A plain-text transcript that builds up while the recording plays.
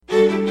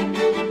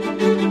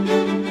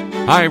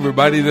Hi,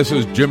 everybody. This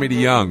is Jimmy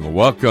DeYoung.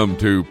 Welcome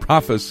to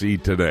Prophecy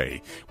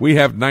Today. We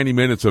have 90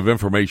 minutes of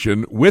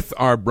information with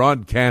our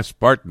broadcast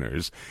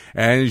partners.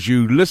 As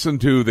you listen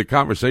to the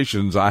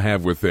conversations I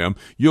have with them,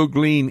 you'll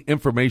glean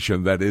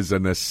information that is a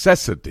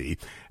necessity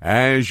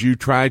as you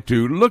try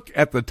to look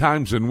at the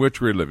times in which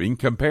we're living,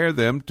 compare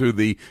them to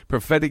the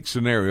prophetic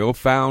scenario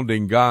found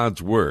in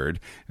God's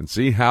Word, and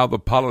see how the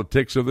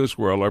politics of this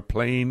world are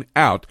playing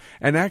out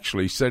and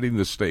actually setting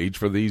the stage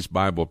for these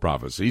Bible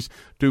prophecies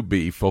to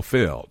be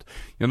fulfilled.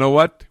 You know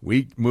what?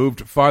 We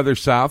moved farther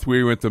south.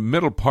 We were at the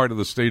middle part of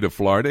the state of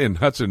Florida in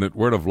Hudson at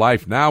Word of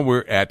Life. Now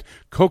we're at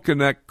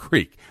Coconut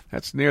Creek.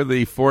 That's near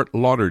the Fort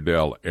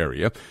Lauderdale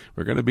area.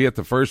 We're going to be at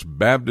the First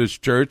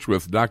Baptist Church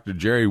with Dr.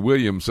 Jerry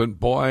Williamson.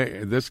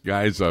 Boy, this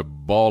guy's a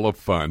ball of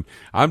fun.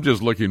 I'm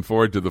just looking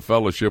forward to the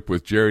fellowship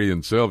with Jerry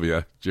and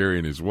Sylvia, Jerry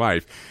and his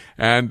wife.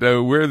 And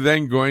we're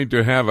then going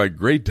to have a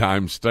great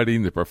time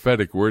studying the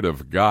prophetic word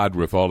of God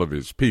with all of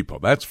his people.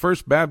 That's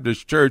First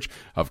Baptist Church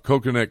of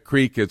Coconut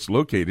Creek. It's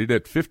located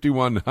at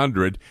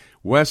 5100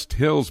 West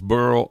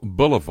Hillsboro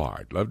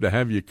Boulevard. Love to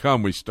have you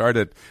come. We start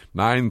at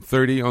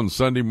 9:30 on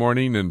Sunday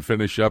morning and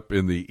finish up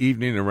in the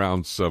evening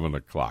around 7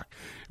 o'clock.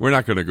 We're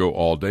not going to go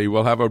all day.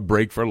 We'll have a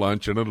break for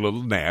lunch and a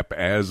little nap,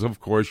 as, of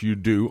course, you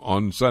do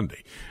on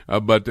Sunday.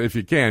 But if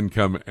you can,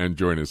 come and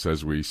join us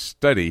as we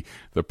study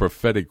the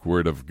prophetic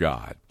word of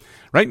God.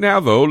 Right now,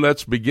 though,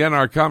 let's begin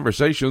our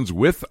conversations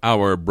with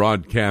our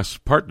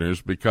broadcast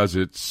partners because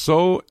it's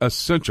so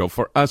essential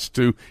for us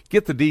to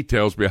get the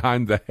details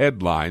behind the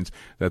headlines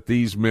that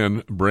these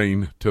men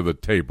bring to the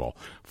table.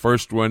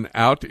 First one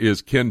out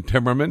is Ken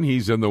Timmerman.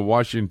 He's in the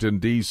Washington,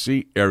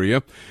 D.C.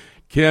 area.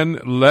 Ken,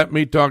 let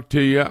me talk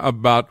to you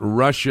about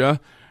Russia.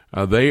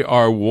 They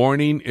are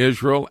warning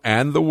Israel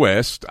and the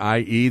West,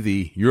 i.e.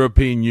 the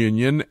European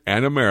Union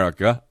and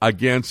America,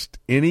 against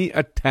any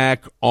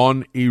attack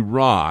on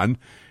Iran.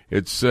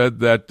 It's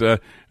said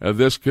that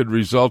this could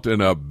result in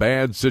a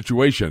bad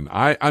situation.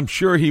 I'm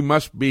sure he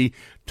must be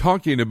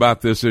talking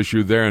about this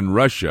issue there in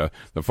Russia,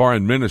 the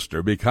foreign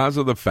minister, because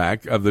of the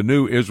fact of the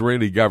new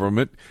Israeli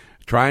government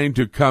trying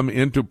to come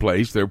into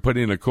place. They're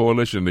putting a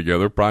coalition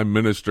together, Prime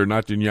Minister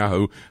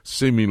Netanyahu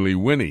seemingly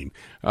winning.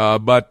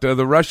 But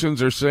the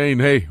Russians are saying,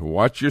 hey,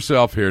 watch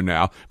yourself here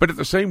now. But at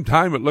the same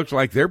time, it looks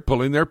like they're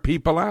pulling their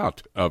people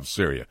out of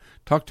Syria.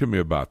 Talk to me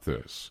about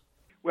this.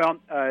 Well,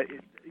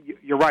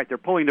 you're right. They're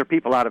pulling their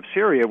people out of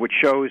Syria, which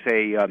shows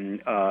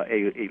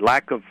a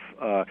lack of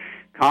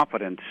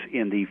confidence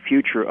in the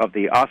future of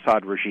the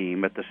Assad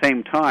regime. At the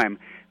same time,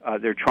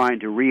 they're trying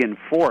to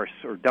reinforce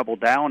or double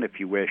down, if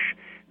you wish,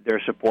 their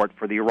support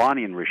for the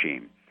Iranian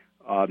regime.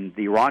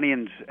 The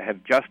Iranians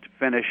have just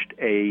finished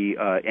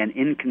an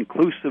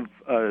inconclusive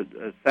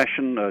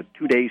session,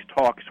 2 days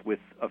talks with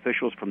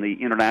officials from the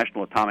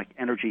International Atomic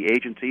Energy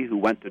Agency who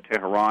went to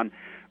Tehran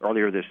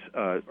earlier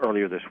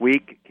this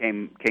week.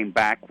 Came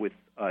back with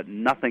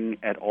nothing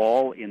at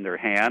all in their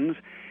hands.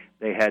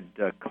 They had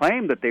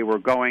claimed that they were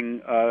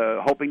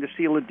hoping to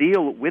seal a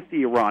deal with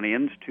the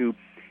Iranians to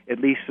at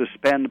least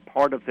suspend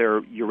part of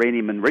their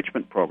uranium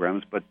enrichment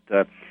programs, but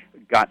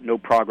got no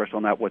progress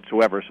on that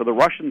whatsoever. So the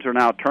Russians are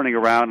now turning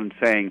around and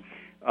saying,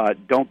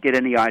 don't get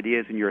any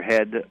ideas in your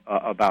head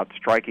about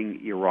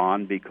striking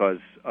Iran because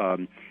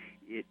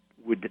it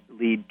would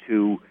lead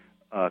to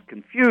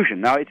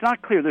confusion. Now, it's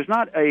not clear. There's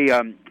not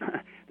an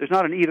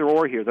either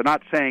or here. They're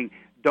not saying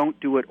don't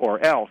do it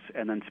or else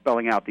and then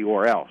spelling out the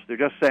or else. They're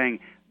just saying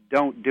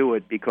don't do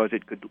it because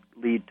it could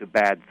lead to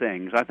bad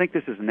things. I think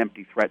this is an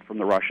empty threat from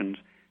the Russians.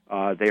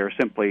 They are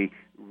simply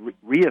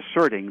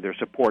reasserting their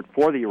support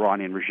for the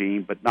Iranian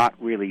regime, but not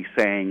really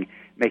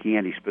making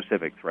any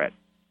specific threat.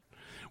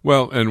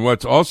 Well, and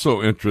what's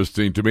also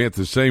interesting to me, at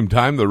the same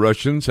time, the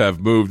Russians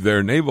have moved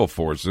their naval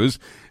forces,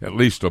 at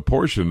least a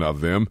portion of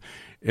them,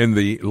 in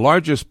the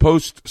largest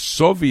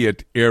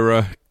post-Soviet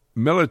era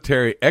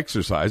military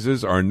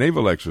exercises, or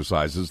naval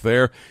exercises,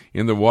 there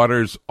in the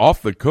waters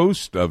off the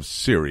coast of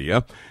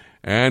Syria.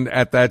 And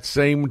at that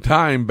same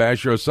time,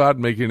 Bashar Assad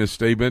making a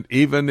statement,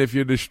 even if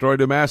you destroy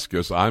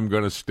Damascus, I'm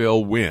going to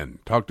still win.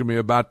 Talk to me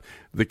about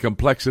the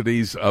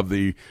complexities of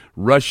the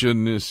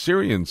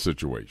Russian-Syrian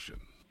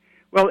situation.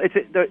 Well, it's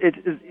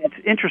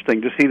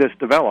interesting to see this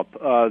develop.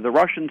 The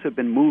Russians have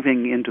been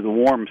moving into the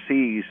warm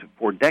seas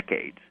for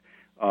decades.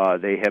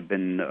 They have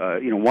been,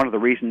 one of the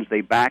reasons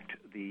they backed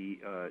the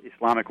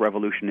Islamic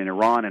Revolution in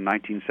Iran in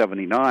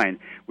 1979,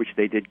 which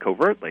they did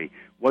covertly,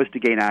 was to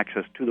gain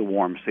access to the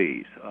warm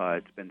seas.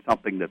 It's been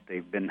something that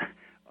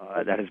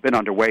that has been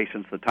underway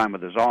since the time of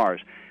the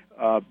Tsars.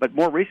 But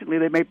more recently,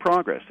 they made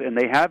progress, and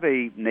they have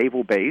a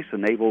naval base, a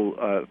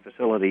naval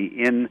facility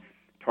in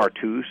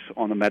Tartus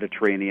on the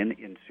Mediterranean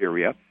in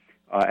Syria.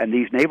 And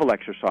these naval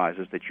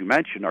exercises that you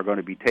mentioned are going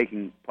to be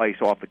taking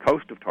place off the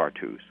coast of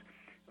Tartus.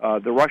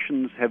 The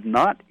Russians have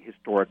not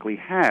historically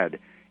had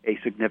a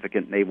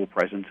significant naval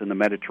presence in the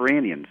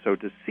Mediterranean. So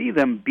to see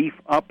them beef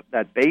up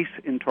that base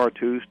in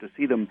Tartus, to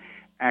see them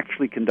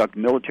actually conduct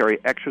military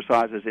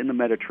exercises in the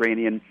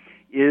Mediterranean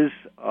is,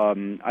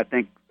 I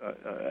think,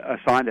 a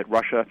sign that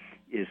Russia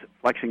is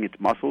flexing its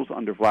muscles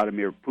under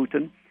Vladimir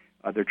Putin.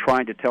 They're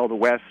trying to tell the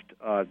West,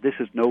 this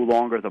is no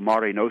longer the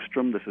Mare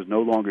Nostrum, this is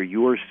no longer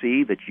your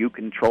sea that you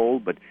control,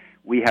 but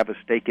we have a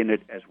stake in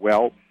it as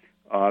well.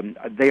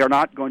 They are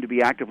not going to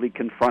be actively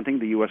confronting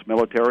the U.S.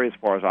 military, as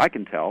far as I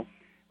can tell,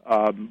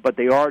 but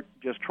they are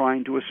just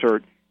trying to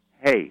assert,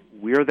 hey,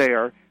 we're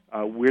there,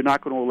 we're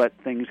not going to let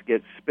things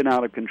get spin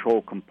out of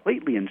control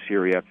completely in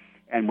Syria,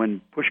 and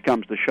when push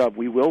comes to shove,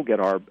 we will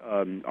get our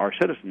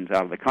citizens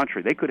out of the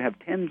country. They could have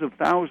tens of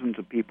thousands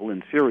of people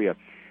in Syria.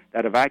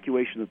 That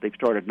evacuation that they've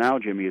started now,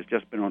 Jimmy, has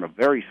just been on a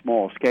very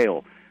small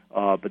scale,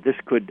 but this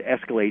could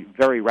escalate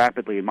very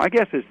rapidly. And my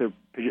guess is they're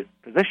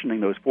positioning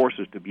those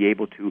forces to be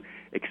able to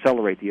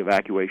accelerate the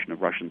evacuation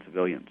of Russian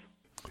civilians.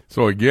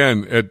 So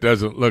again, it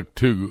doesn't look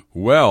too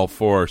well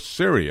for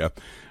Syria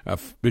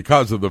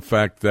because of the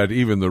fact that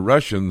even the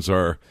Russians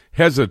are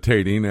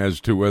hesitating as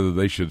to whether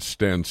they should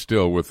stand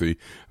still with the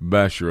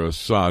Bashar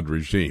Assad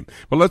regime.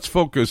 But let's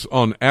focus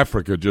on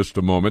Africa just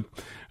a moment.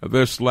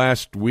 This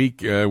last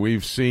week,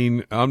 we've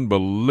seen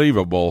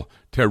unbelievable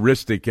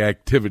terroristic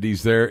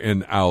activities there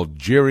in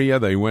Algeria.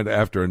 They went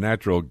after a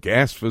natural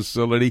gas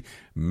facility.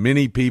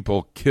 Many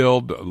people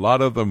killed, a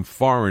lot of them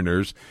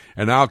foreigners.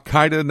 And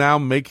Al-Qaeda now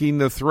making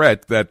the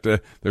threat that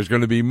there's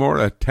going to be more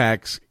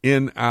attacks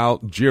in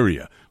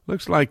Algeria.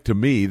 Looks like to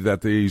me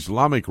that the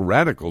Islamic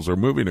radicals are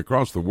moving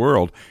across the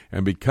world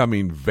and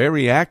becoming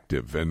very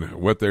active in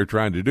what they're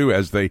trying to do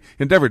as they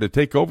endeavor to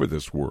take over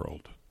this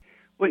world.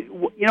 Well,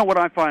 you know what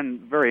I find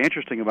very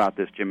interesting about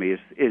this, Jimmy,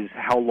 is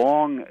how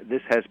long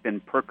this has been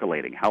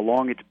percolating, how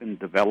long it's been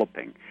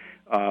developing.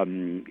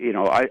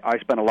 I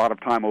spent a lot of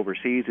time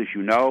overseas, as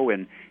you know,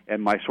 and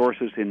my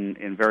sources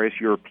in various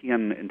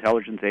European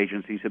intelligence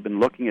agencies have been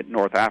looking at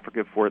North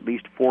Africa for at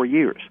least 4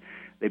 years.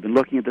 They've been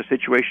looking at the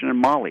situation in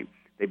Mali.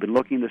 They've been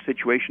looking at the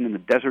situation in the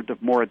desert of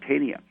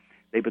Mauritania.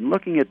 They've been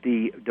looking at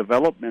the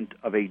development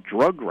of a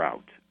drug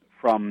route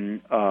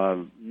from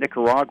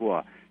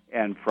Nicaragua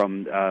and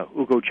from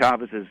Hugo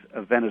Chavez's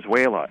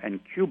Venezuela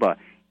and Cuba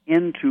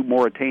into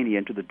Mauritania,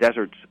 into the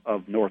deserts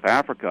of North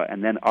Africa,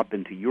 and then up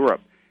into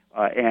Europe.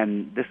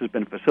 And this has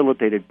been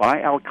facilitated by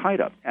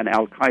Al-Qaeda and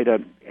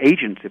Al-Qaeda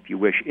agents, if you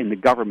wish, in the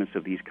governments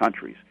of these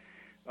countries.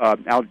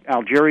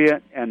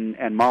 Algeria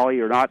and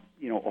Mali are not,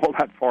 all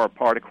that far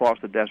apart across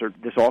the desert.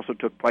 This also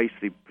took place.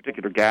 The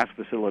particular gas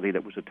facility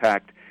that was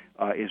attacked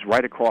is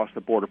right across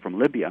the border from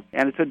Libya,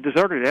 and it's a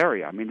deserted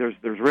area. I mean,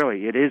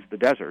 it is the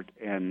desert,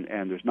 and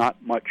there's not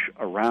much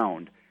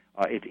around.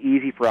 It's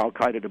easy for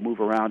Al-Qaeda to move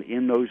around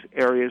in those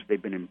areas.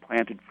 They've been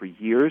implanted for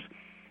years,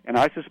 and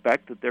I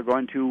suspect that they're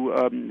going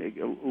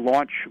to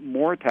launch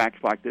more attacks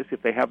like this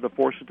if they have the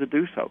forces to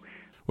do so.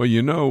 Well,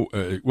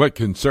 what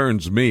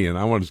concerns me, and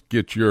I want to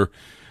get your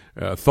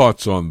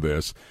thoughts on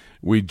this.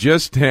 We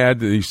just had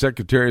the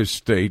Secretary of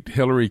State,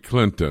 Hillary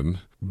Clinton,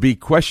 be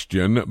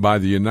questioned by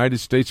the United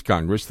States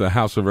Congress, the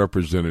House of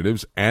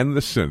Representatives, and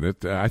the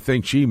Senate. I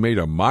think she made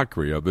a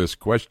mockery of this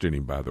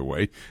questioning, by the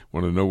way.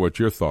 Want to know what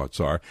your thoughts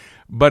are.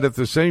 But at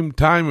the same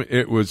time,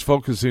 it was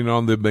focusing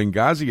on the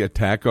Benghazi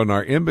attack on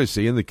our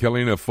embassy and the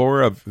killing of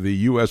 4 of the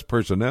U.S.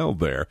 personnel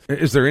there.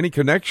 Is there any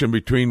connection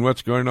between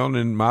what's going on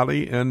in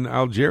Mali and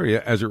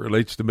Algeria as it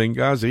relates to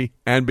Benghazi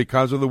and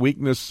because of the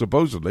weakness,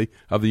 supposedly,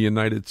 of the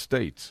United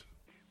States?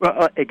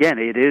 Well, again,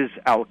 it is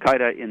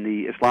Al-Qaeda in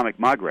the Islamic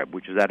Maghreb,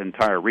 which is that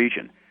entire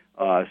region.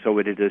 So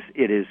it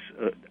is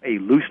a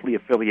loosely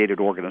affiliated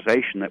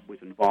organization that was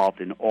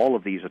involved in all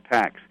of these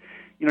attacks.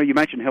 You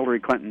mentioned Hillary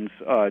Clinton's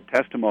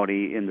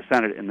testimony in the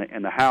Senate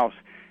and the House.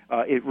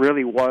 It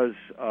really was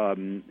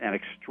an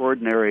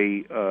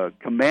extraordinary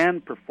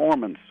command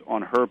performance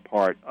on her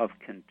part of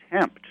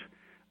contempt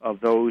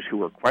of those who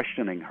were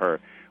questioning her.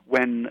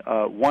 When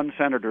one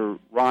Senator,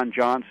 Ron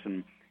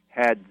Johnson,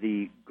 had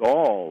the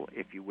gall,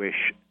 if you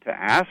wish, to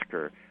ask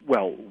her,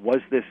 well, was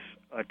this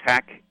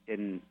attack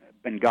in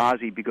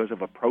Benghazi because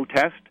of a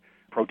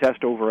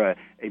protest over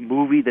a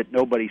movie that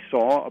nobody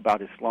saw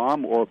about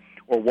Islam, or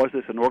was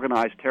this an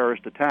organized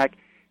terrorist attack?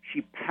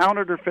 She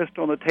pounded her fist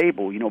on the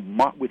table,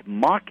 with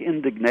mock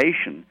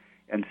indignation,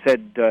 and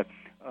said,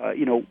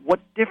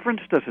 what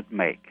difference does it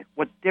make?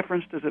 What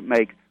difference does it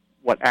make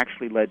what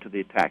actually led to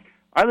the attack?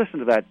 I listened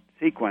to that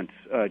sequence,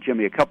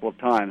 Jimmy, a couple of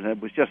times, and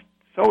it was just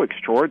so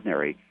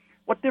extraordinary.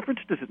 What difference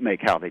does it make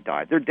how they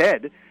died? They're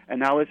dead, and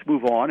now let's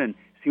move on and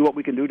see what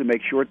we can do to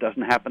make sure it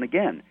doesn't happen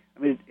again. I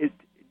mean, it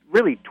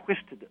really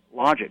twisted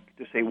logic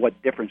to say what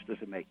difference does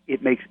it make.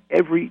 It makes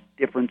every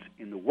difference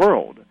in the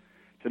world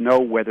to know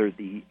whether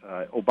the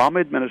Obama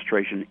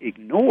administration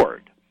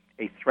ignored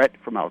a threat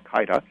from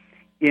Al-Qaeda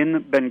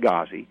in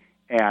Benghazi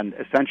and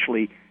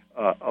essentially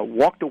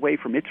walked away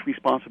from its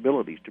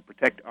responsibilities to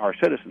protect our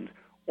citizens,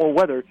 or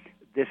whether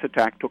this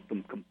attack took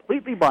them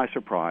completely by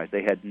surprise.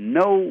 They had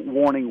no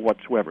warning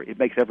whatsoever. It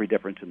makes every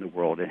difference in the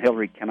world, and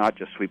Hillary cannot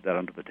just sweep that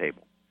under the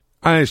table.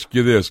 I ask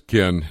you this,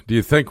 Ken. Do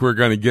you think we're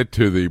going to get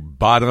to the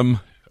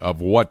bottom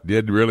of what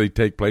did really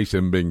take place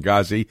in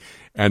Benghazi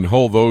and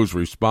hold those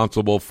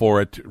responsible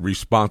for it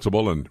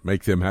responsible and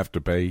make them have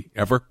to pay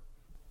ever?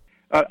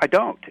 I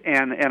don't,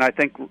 and I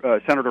think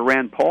Senator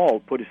Rand Paul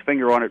put his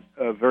finger on it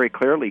very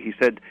clearly. He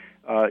said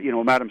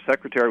Madam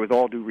Secretary, with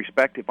all due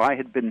respect, if I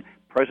had been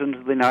President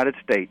of the United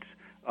States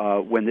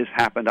when this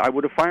happened, I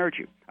would have fired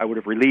you. I would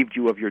have relieved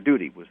you of your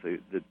duty, was the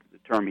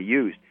term he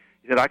used.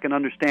 He said, I can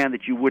understand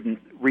that you wouldn't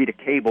read a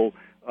cable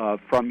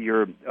from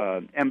your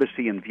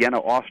embassy in Vienna,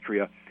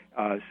 Austria,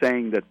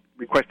 saying that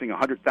requesting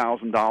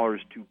 $100,000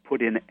 to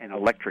put in an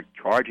electric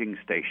charging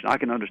station. I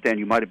can understand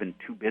you might have been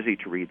too busy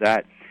to read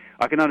that.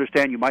 I can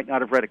understand you might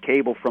not have read a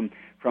cable from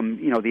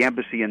the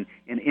embassy in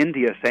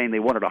India saying they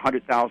wanted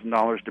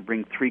 $100,000 to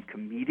bring 3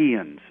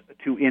 comedians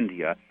to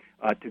India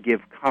to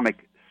give comic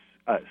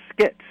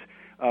skits.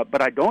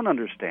 But I don't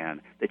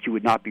understand that you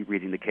would not be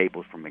reading the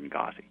cables from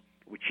Benghazi,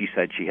 which she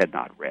said she had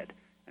not read.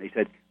 And he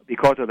said,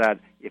 because of that,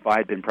 if I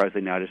had been President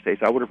of the United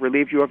States, I would have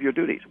relieved you of your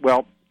duties.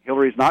 Well,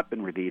 Hillary's not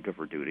been relieved of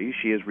her duties.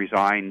 She has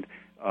resigned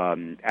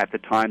at the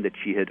time that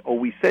she had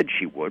always said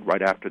she would,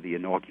 right after the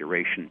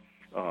inauguration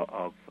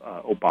of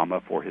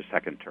Obama for his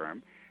second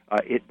term.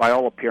 By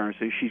all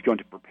appearances, she's going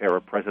to prepare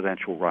a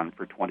presidential run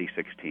for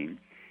 2016.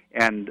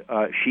 And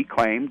she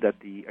claimed that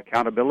the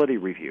accountability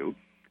review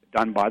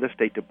done by the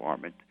State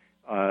Department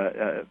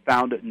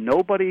found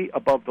nobody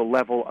above the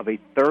level of a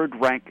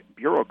third-rank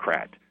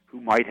bureaucrat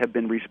who might have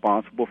been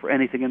responsible for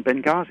anything in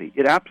Benghazi.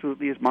 It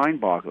absolutely is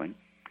mind-boggling.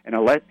 And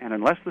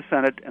unless the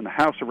Senate and the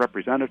House of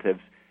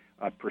Representatives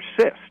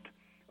persist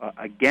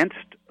against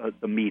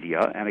the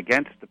media and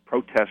against the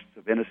protests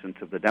of innocence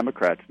of the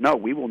Democrats, no,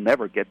 we will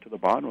never get to the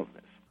bottom of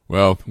this.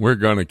 Well, we're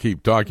going to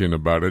keep talking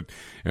about it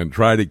and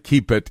try to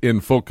keep it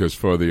in focus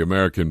for the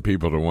American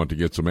people to want to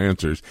get some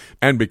answers.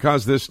 And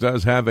because this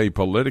does have a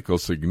political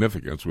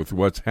significance with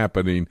what's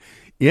happening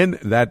in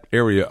that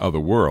area of the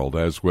world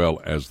as well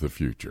as the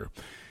future.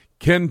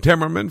 Ken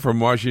Timmerman from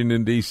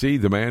Washington, D.C.,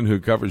 the man who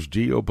covers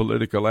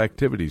geopolitical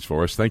activities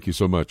for us. Thank you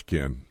so much,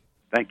 Ken.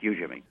 Thank you,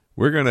 Jimmy.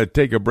 We're going to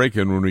take a break,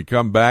 and when we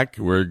come back,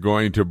 we're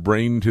going to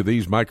bring to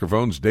these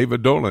microphones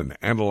David Dolan,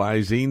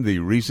 analyzing the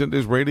recent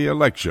Israeli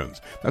elections.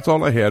 That's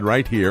all ahead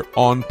right here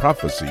on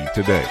Prophecy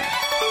Today.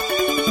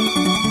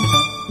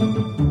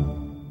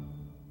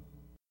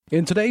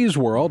 In today's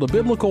world, a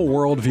biblical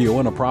worldview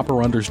and a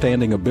proper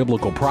understanding of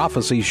biblical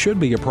prophecy should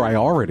be a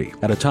priority.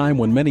 At a time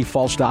when many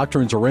false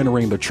doctrines are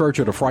entering the church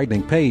at a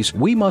frightening pace,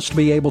 we must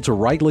be able to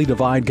rightly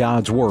divide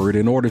God's Word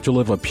in order to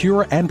live a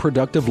pure and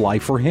productive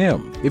life for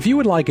Him. If you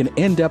would like an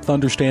in-depth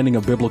understanding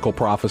of biblical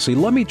prophecy,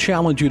 let me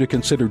challenge you to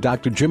consider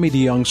Dr. Jimmy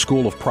DeYoung's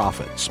School of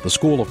Prophets. The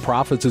School of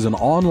Prophets is an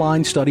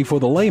online study for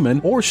the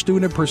layman or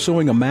student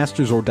pursuing a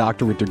master's or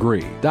doctorate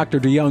degree. Dr.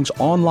 DeYoung's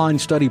online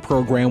study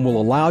program will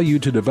allow you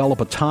to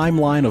develop a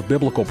timeline of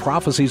biblical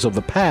prophecies of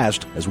the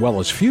past as well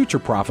as future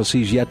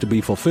prophecies yet to be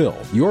fulfilled.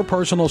 Your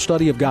personal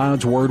study of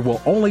God's Word will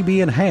only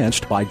be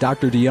enhanced by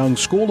Dr. DeYoung's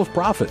School of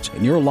Prophets,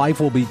 and your life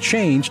will be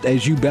changed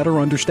as you better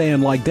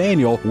understand, like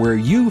Daniel, where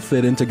you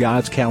fit into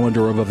God's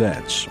calendar of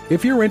events.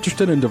 If you're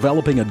interested in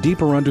developing a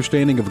deeper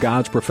understanding of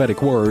God's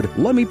prophetic Word,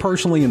 let me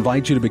personally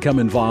invite you to become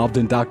involved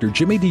in Dr.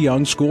 Jimmy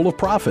DeYoung's School of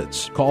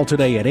Prophets. Call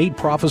today at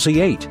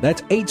 8-PROPHECY-8.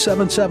 That's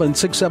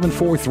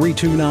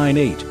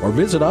 877-674-3298. Or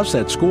visit us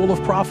at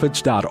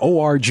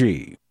schoolofprophets.org.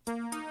 The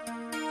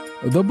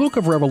book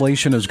of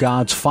Revelation is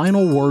God's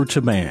final word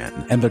to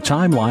man and the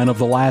timeline of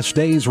the last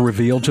days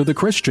revealed to the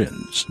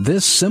Christians.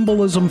 This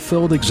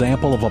symbolism-filled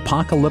example of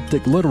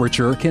apocalyptic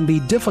literature can be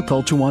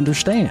difficult to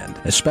understand,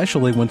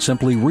 especially when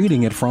simply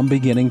reading it from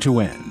beginning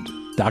to end.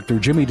 Dr.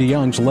 Jimmy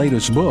DeYoung's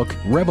latest book,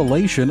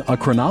 Revelation, A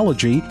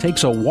Chronology,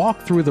 takes a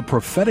walk through the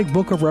prophetic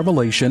book of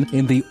Revelation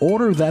in the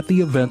order that the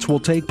events will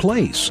take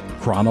place,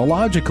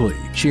 chronologically,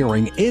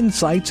 sharing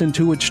insights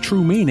into its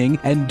true meaning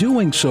and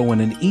doing so in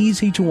an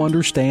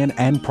easy-to-understand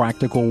and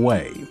practical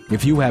way.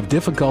 If you have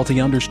difficulty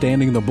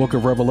understanding the book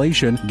of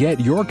Revelation, get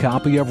your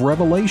copy of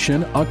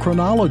Revelation, A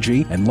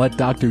Chronology, and let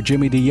Dr.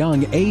 Jimmy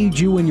DeYoung aid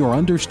you in your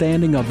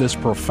understanding of this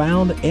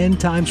profound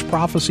end-times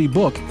prophecy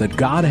book that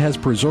God has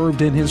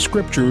preserved in His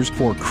Scriptures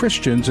for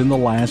Christians in the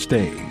last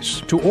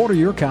days. To order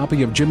your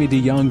copy of Jimmy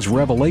DeYoung's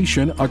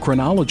Revelation, A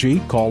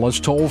Chronology, call us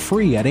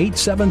toll-free at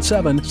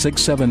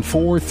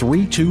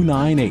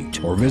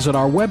 877-674-3298 or visit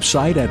our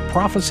website at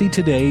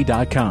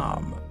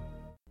prophecytoday.com.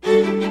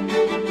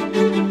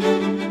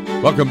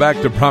 Welcome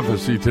back to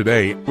Prophecy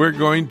Today. We're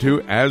going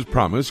to, as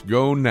promised,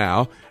 go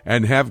now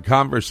and have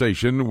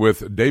conversation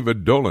with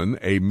David Dolan,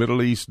 a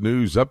Middle East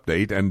news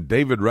update. And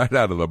David, right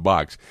out of the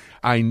box,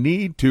 I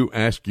need to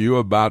ask you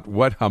about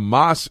what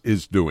Hamas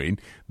is doing.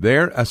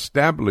 They're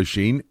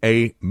establishing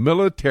a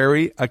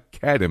military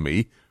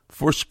academy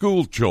for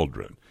school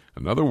children.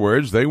 In other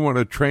words, they want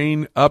to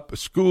train up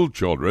school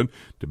children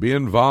to be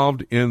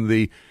involved in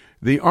the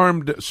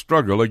armed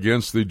struggle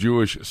against the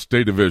Jewish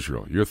state of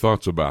Israel. Your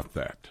thoughts about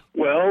that?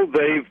 Well,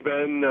 they've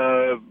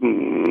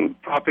been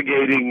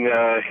propagating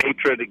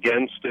hatred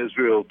against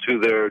Israel to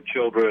their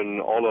children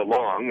all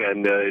along,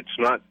 and it's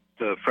not,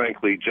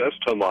 frankly,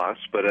 just Hamas,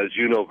 but as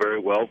you know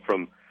very well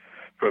from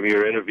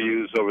your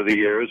interviews over the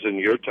years and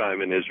your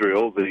time in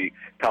Israel, the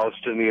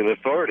Palestinian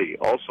Authority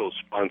also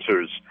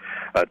sponsors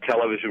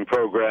television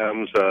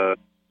programs, a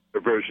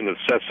version of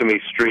Sesame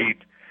Street,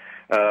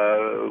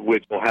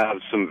 which will have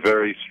some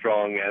very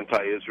strong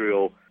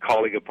anti-Israel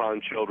calling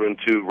upon children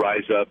to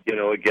rise up,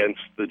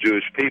 against the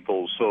Jewish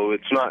people. So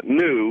it's not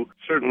new,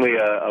 certainly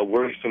a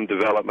worrisome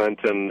development,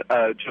 and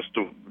just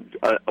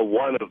a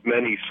one of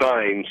many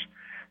signs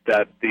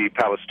that the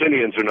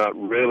Palestinians are not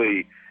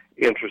really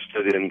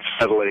interested in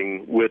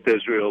settling with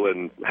Israel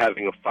and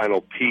having a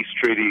final peace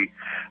treaty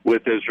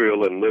with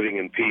Israel and living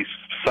in peace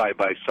side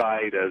by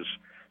side, as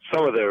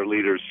some of their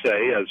leaders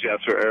say, as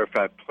Yasser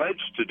Arafat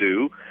pledged to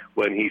do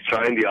when he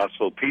signed the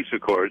Oslo Peace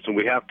Accords. And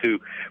we have to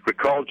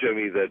recall,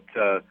 Jimmy,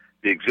 that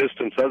the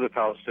existence of the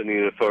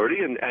Palestinian Authority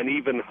and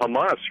even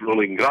Hamas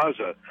ruling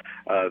Gaza,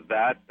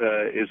 that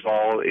is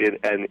all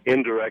an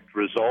indirect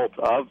result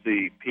of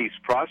the peace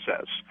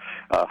process.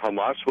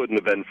 Hamas wouldn't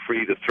have been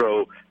free to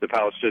throw the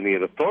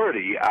Palestinian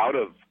Authority out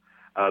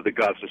of the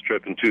Gaza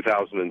Strip in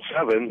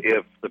 2007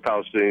 if the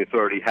Palestinian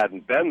Authority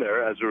hadn't been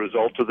there as a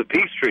result of the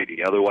peace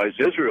treaty. Otherwise,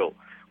 Israel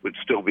would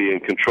still be in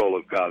control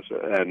of Gaza,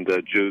 and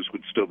Jews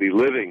would still be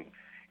living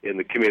in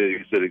the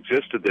communities that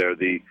existed there,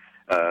 the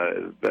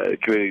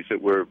communities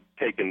that were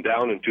taken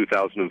down in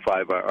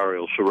 2005 by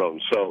Ariel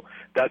Sharon. So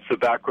that's the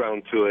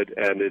background to it,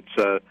 and it's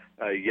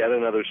yet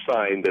another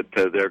sign that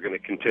they're going to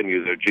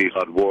continue their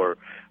jihad war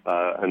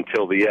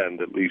until the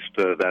end. At least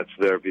that's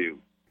their view.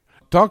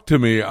 Talk to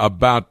me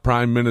about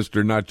Prime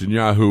Minister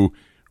Netanyahu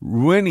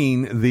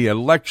winning the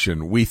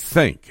election, we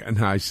think.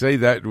 And I say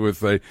that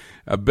with a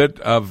bit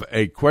of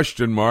a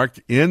question mark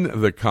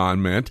in the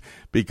comment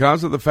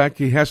because of the fact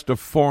he has to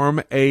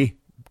form a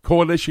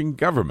coalition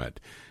government.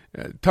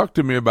 Talk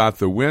to me about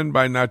the win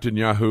by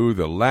Netanyahu,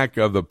 the lack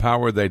of the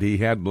power that he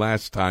had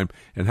last time,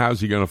 and how's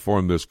he going to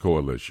form this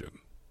coalition?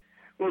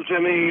 Well,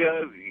 Jimmy,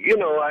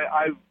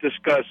 I've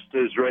discussed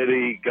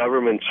Israeli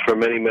governments for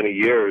many, many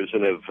years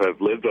and have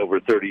lived over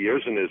 30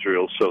 years in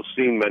Israel, so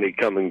seen many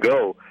come and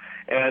go.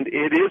 And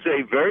it is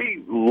a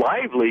very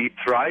lively,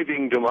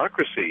 thriving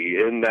democracy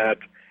in that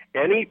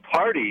any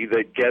party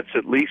that gets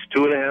at least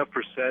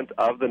 2.5%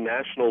 of the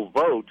national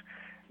vote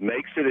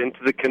makes it into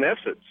the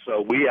Knesset.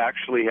 So we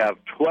actually have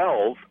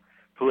 12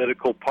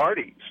 political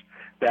parties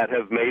that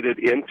have made it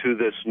into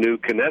this new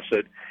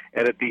Knesset.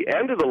 And at the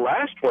end of the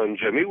last one,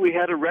 Jimmy, we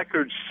had a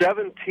record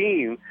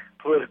 17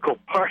 political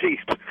parties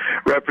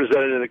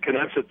represented in the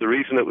Knesset. The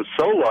reason it was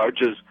so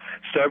large is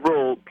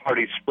several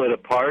parties split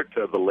apart.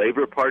 The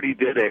Labour Party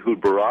did.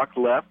 Ehud Barak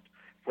left,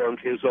 formed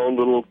his own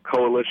little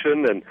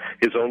coalition and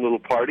his own little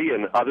party,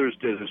 and others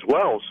did as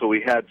well. So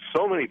we had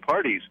so many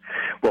parties.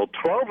 Well,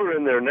 12 are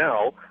in there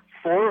now.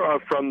 4 are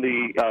from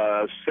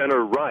the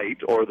center-right,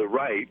 or the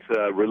right,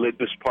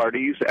 religious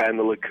parties, and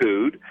the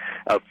Likud.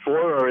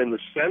 4 are in the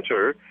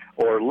center,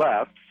 or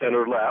left,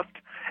 center-left,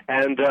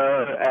 and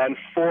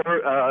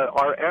 4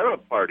 are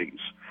Arab parties.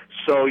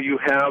 So you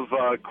have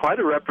quite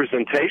a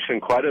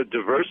representation, quite a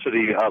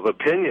diversity of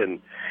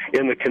opinion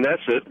in the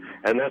Knesset,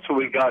 and that's what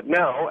we got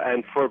now.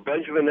 And for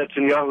Benjamin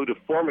Netanyahu to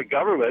form a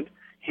government,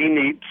 he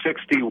needs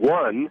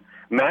 61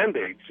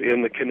 mandates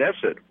in the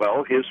Knesset.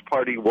 Well, his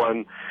party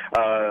won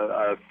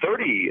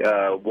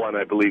 31,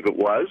 I believe it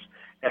was,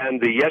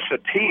 and the Yesh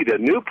Atid, a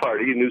new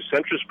party, a new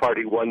centrist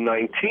party, won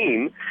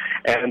 19,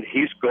 and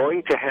he's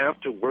going to have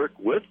to work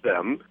with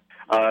them.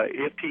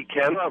 If he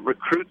cannot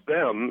recruit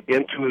them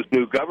into his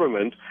new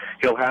government,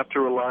 he'll have to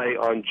rely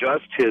on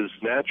just his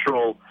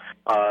natural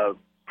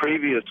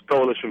previous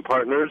coalition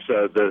partners,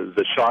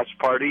 the Shas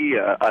party,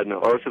 an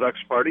Orthodox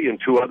party, and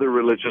 2 other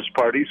religious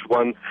parties,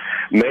 one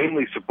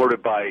mainly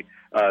supported by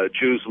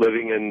Jews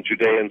living in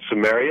Judea and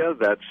Samaria.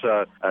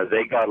 That's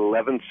they got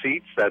 11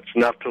 seats. That's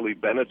Naftali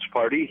Bennett's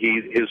party.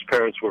 His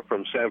parents were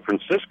from San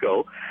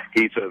Francisco.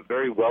 He's a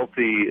very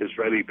wealthy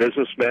Israeli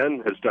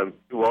businessman, has done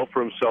well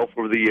for himself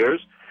over the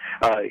years.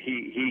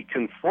 He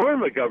can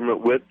form a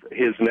government with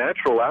his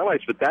natural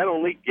allies, but that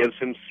only gives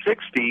him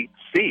 60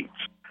 seats.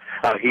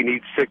 He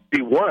needs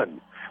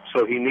 61.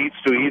 So he needs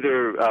to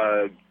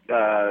either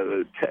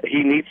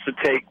he needs to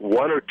take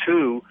 1 or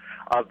 2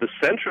 of the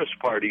centrist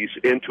parties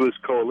into his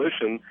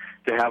coalition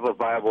to have a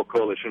viable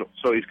coalition.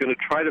 So he's going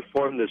to try to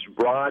form this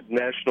broad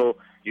national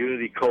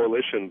unity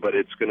coalition, but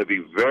it's going to be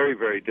very,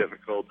 very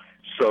difficult.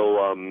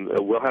 So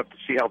we'll have to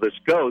see how this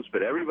goes.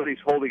 But everybody's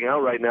holding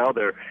out right now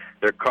their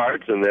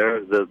cards, and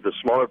the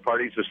smaller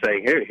parties are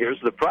saying,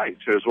 here's the price.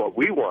 Here's what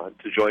we want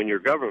to join your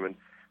government.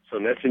 So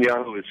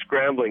Netanyahu is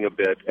scrambling a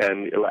bit,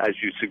 and as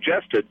you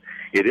suggested,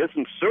 it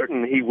isn't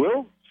certain he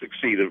will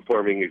succeed in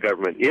forming a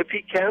government. If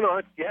he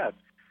cannot get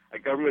a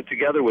government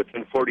together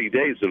within 40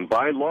 days, and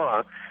by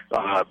law,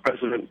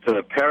 President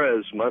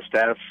Perez must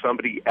ask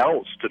somebody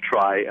else to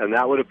try, and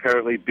that would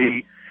apparently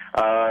be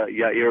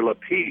Yair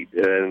Lapid,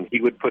 and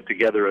he would put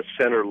together a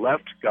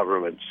center-left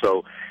government.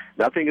 So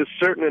nothing is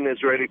certain in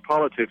Israeli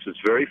politics. It's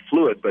very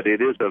fluid, but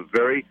it is a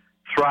very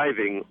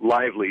thriving,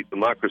 lively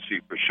democracy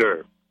for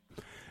sure.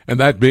 And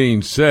that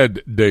being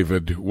said,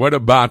 David, what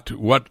about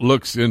what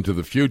looks into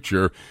the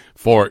future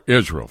for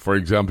Israel? For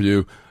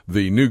example,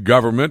 the new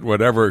government,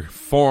 whatever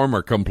form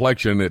or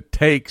complexion it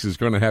takes, is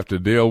going to have to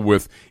deal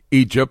with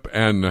Egypt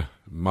and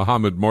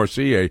Mohammed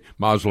Morsi, a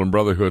Muslim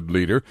Brotherhood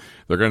leader.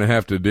 They're going to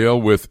have to deal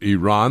with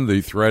Iran,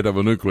 the threat of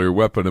a nuclear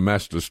weapon of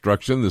mass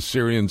destruction, the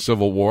Syrian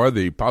civil war,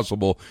 the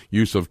possible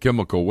use of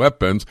chemical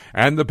weapons,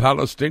 and the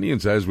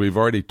Palestinians, as we've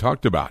already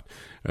talked about.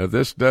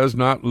 This does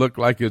not look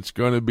like it's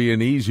going to be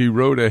an easy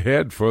road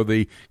ahead for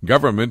the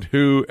government,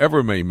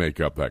 whoever may make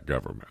up that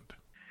government.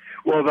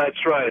 Well,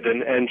 that's right,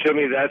 and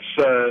Jimmy,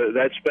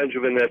 that's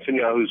Benjamin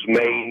Netanyahu's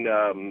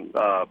main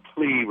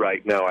plea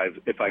right now,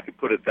 if I could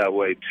put it that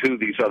way, to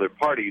these other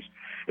parties,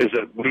 is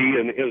that we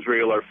in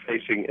Israel are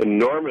facing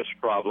enormous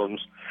problems,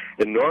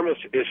 enormous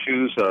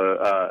issues,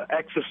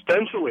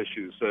 existential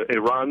issues.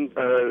 Iran,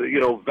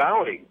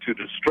 vowing to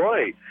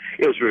destroy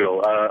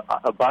Israel.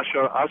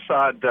 Bashar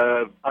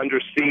Assad under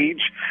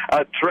siege,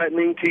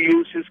 threatening to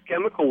use his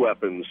chemical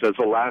weapons as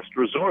a last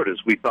resort, as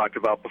we talked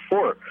about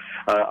before,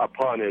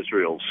 upon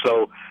Israel.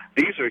 So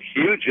these are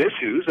huge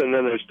issues, and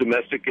then there's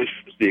domestic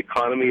issues. The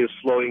economy is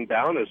slowing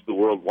down, as the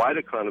worldwide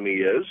economy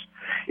is.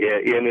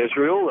 In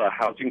Israel,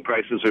 housing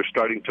prices are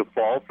starting to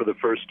fall for the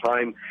first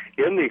time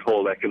in the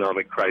whole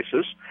economic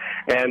crisis,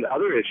 and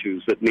other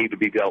issues that need to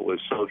be dealt with.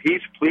 So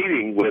he's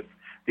pleading with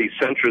the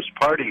centrist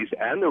parties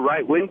and the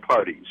right-wing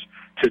parties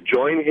to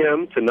join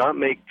him, to not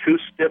make too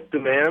stiff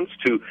demands,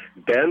 to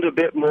bend a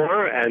bit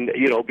more, and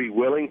be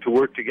willing to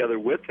work together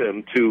with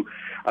him to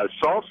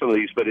solve some of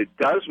these. But it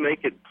does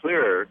make it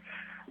clear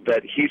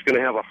that he's going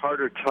to have a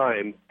harder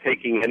time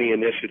taking any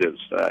initiatives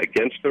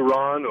against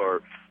Iran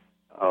or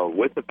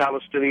with the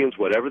Palestinians,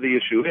 whatever the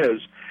issue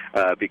is,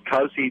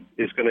 because he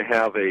is going to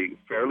have a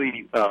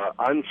fairly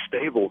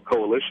unstable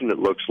coalition, it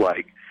looks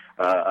like,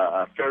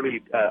 a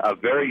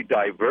very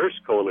diverse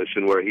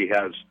coalition where he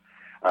has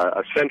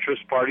a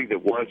centrist party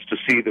that wants to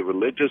see the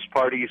religious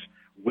parties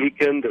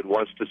weakened and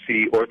wants to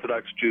see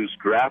Orthodox Jews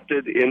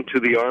drafted into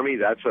the army.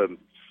 That's a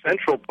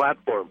central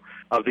platform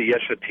of the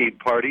Yesh Atid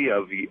party,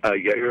 of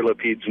Yair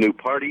Lapid's new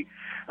party.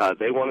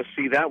 They want to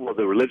see that. Well,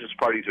 the religious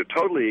parties are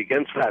totally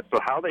against that. So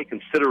how they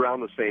can sit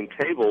around the same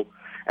table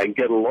and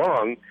get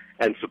along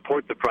and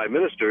support the prime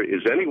minister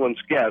is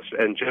anyone's guess.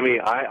 And, Jimmy,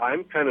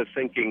 I'm kind of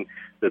thinking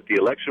that the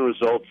election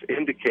results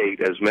indicate,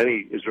 as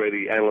many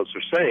Israeli analysts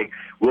are saying,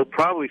 we'll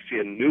probably see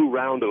a new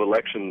round of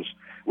elections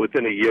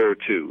within a year or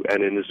two.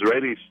 And in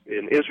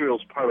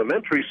Israel's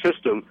parliamentary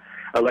system,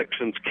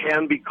 elections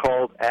can be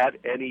called at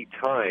any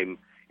time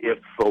if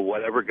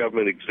whatever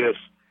government exists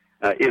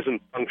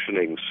isn't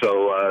functioning.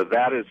 So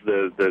that is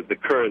the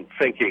current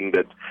thinking,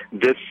 that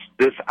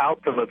this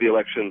outcome of the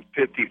election,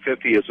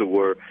 50-50 as it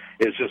were,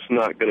 is just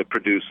not going to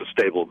produce a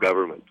stable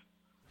government.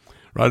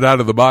 Right out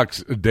of the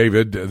box,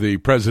 David, the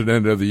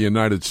President of the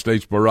United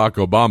States, Barack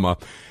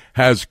Obama,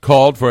 has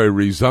called for a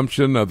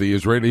resumption of the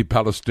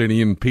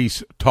Israeli-Palestinian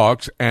peace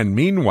talks, and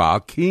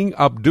meanwhile, King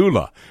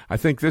Abdullah, I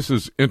think this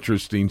is an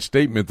interesting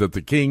statement that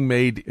the king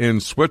made in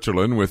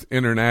Switzerland with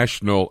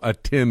international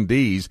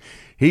attendees.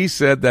 He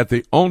said that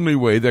the only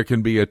way there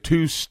can be a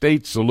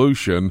two-state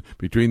solution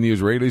between the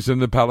Israelis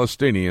and the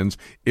Palestinians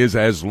is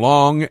as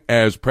long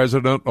as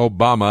President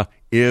Obama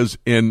is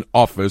in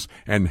office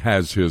and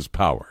has his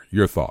power.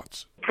 Your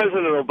thoughts?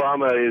 President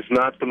Obama is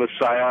not the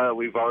Messiah.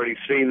 We've already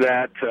seen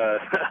that.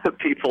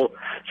 People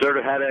sort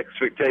of had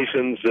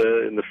expectations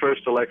in the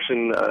first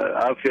election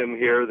of him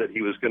here that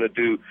he was going to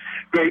do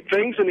great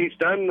things, and he's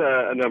done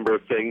a number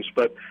of things.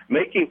 But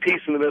making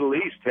peace in the Middle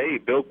East, hey,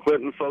 Bill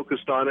Clinton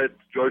focused on it,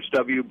 George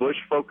W. Bush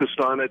focused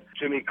on it,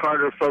 Jimmy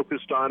Carter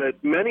focused on it.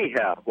 Many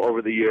have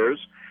over the years,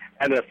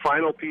 and a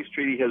final peace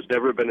treaty has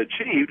never been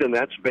achieved, and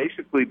that's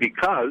basically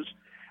because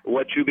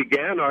what you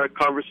began our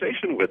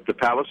conversation with, the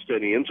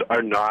Palestinians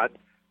are not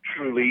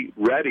truly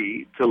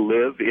ready to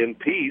live in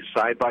peace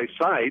side by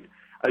side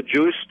a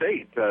Jewish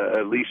state.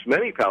 At least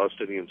many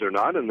Palestinians are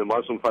not, and the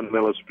Muslim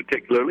fundamentalists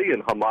particularly,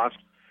 and Hamas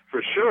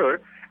for sure,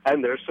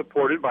 and they're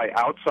supported by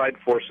outside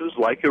forces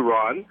like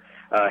Iran,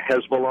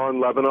 Hezbollah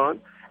in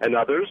Lebanon, and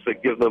others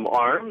that give them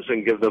arms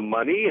and give them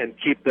money and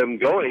keep them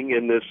going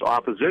in this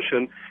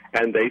opposition,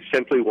 and they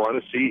simply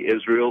want to see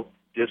Israel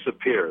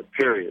disappear,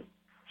 period.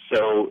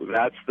 So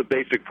that's the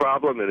basic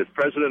problem, and if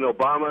President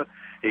Obama,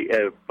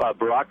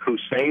 Barack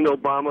Hussein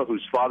Obama,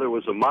 whose father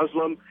was a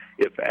Muslim,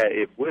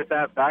 if with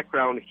that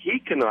background he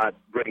cannot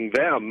bring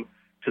them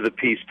to the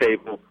peace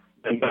table,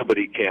 then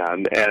nobody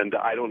can. And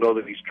I don't know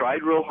that he's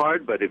tried real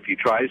hard, but if he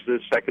tries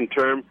this second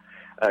term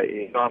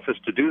in office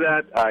to do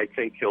that, I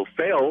think he'll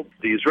fail.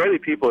 The Israeli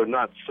people are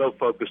not so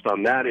focused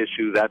on that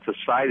issue. That's a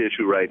side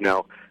issue right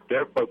now.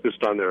 They're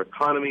focused on their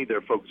economy.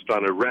 They're focused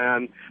on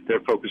Iran.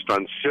 They're focused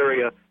on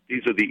Syria.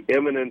 These are the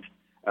imminent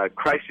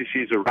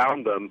crises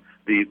around them.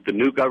 The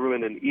new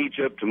government in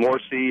Egypt,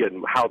 Morsi,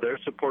 and how they're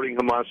supporting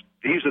Hamas,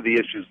 these are the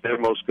issues they're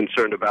most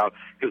concerned about,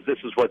 because this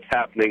is what's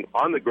happening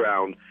on the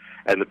ground.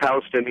 And the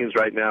Palestinians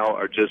right now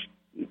are just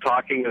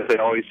talking as they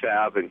always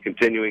have and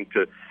continuing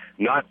to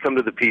not come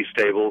to the peace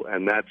table,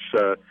 and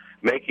that's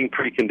making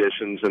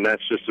preconditions, and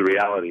that's just the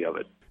reality of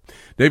it.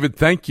 David,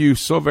 thank you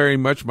so very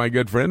much, my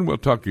good friend. We'll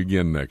talk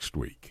again next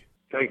week.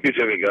 Thank you,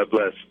 Jimmy. God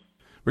bless.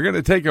 We're going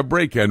to take a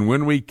break, and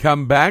when we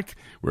come back,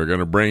 we're going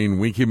to bring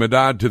Winky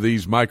Medad to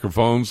these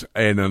microphones,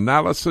 an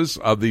analysis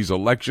of these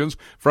elections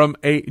from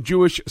a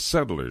Jewish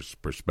settler's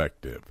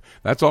perspective.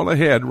 That's all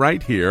ahead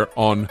right here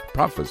on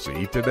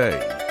Prophecy Today.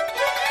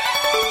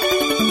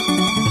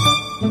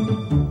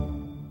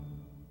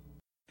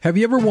 Have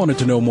you ever wanted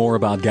to know more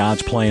about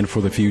God's plan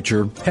for the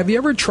future? Have you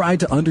ever tried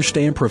to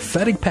understand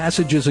prophetic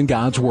passages in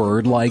God's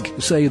Word,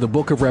 like, say, the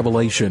book of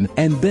Revelation,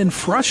 and been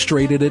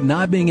frustrated at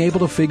not being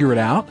able to figure it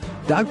out?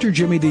 Dr.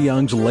 Jimmy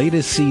DeYoung's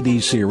latest CD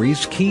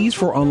series, Keys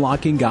for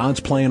Unlocking God's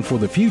Plan for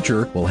the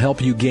Future, will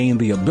help you gain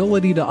the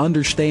ability to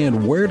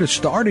understand where to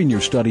start in your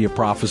study of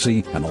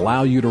prophecy and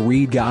allow you to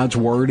read God's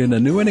Word in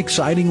a new and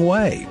exciting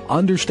way.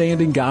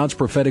 Understanding God's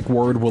prophetic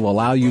Word will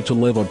allow you to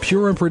live a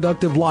pure and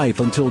productive life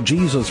until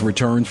Jesus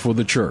returns for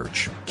the church.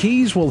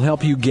 Keys will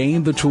help you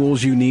gain the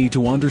tools you need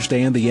to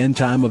understand the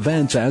end-time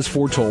events as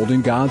foretold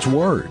in God's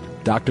Word.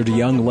 Dr.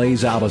 DeYoung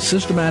lays out a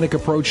systematic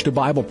approach to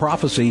Bible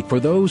prophecy for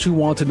those who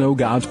want to know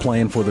God's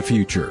plan for the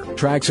future.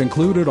 Tracks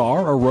included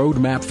are A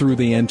Roadmap Through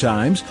the End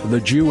Times, The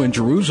Jew in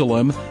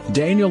Jerusalem,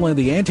 Daniel and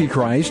the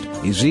Antichrist,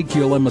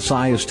 Ezekiel and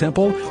Messiah's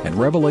Temple, and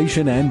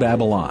Revelation and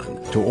Babylon.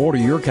 To order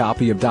your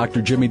copy of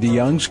Dr. Jimmy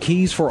DeYoung's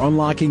Keys for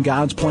Unlocking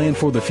God's Plan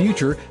for the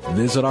Future,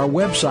 visit our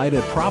website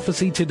at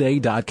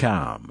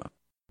prophecytoday.com.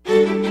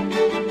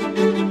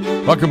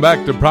 Welcome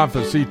back to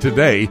Prophecy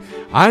Today.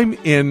 I'm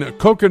in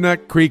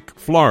Coconut Creek,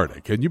 Florida.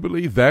 Can you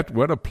believe that?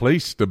 What a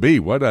place to be.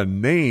 What a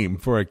name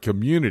for a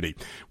community.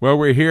 Well,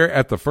 we're here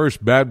at the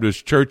First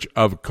Baptist Church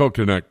of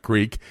Coconut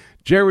Creek.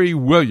 Jerry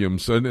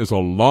Williamson is a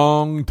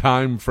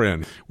longtime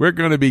friend. We're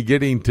going to be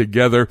getting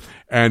together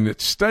and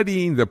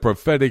studying the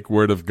prophetic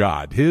Word of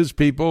God. His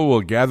people will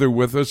gather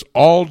with us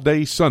all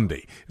day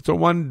Sunday. It's a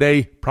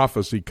one-day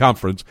prophecy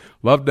conference.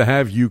 Love to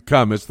have you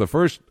come. It's the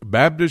First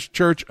Baptist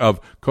Church of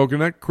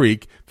Coconut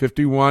Creek,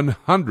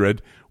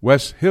 5100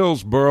 West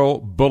Hillsboro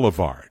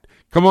Boulevard.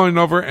 Come on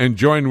over and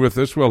join with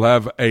us. We'll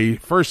have a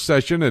first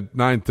session at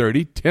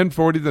 9:30,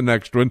 10:40 the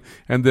next one,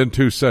 and then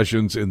two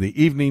sessions in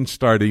the evening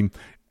starting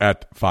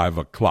at 5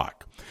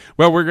 o'clock.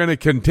 Well, we're going to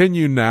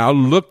continue now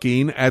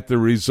looking at the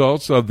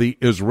results of the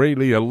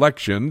Israeli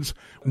elections.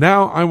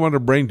 Now I want to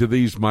bring to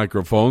these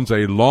microphones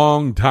a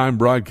longtime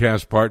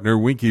broadcast partner,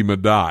 Winky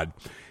Medad.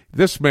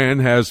 This man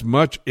has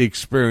much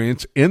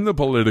experience in the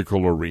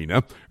political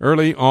arena.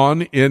 Early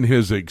on in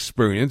his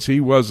experience, he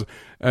was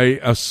an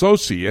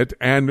associate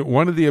and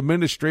one of the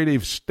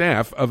administrative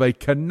staff of a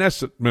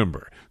Knesset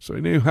member. So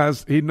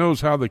he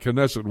knows how the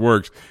Knesset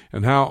works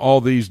and how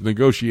all these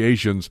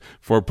negotiations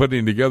for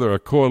putting together a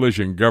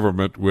coalition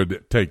government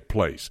would take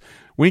place.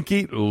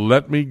 Winky,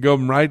 let me go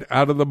right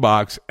out of the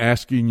box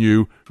asking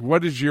you,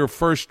 what is your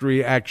first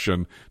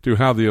reaction to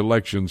how the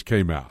elections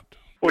came out?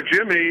 Well,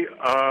 Jimmy,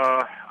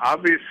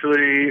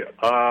 obviously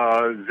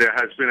there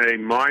has been a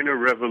minor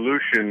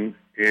revolution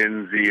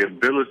in the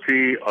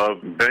ability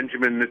of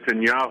Benjamin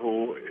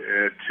Netanyahu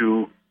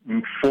to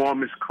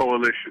form his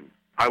coalition.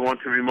 I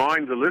want to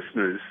remind the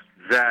listeners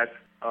that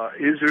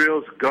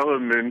Israel's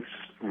government's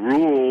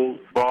rule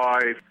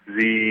by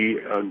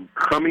the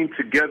coming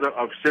together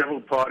of several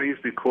parties,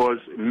 because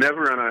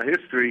never in our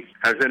history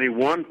has any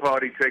one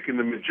party taken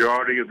the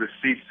majority of the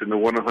seats in the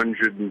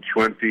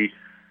 120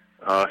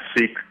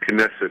 seat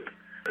Knesset.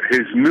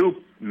 His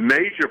new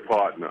major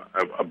partner,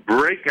 a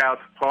breakout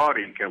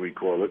party, can we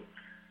call it,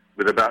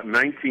 with about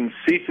 19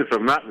 seats, if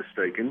I'm not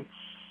mistaken,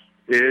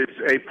 is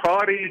a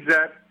party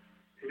that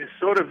is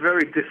sort of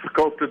very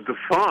difficult to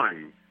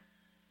define.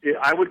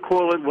 I would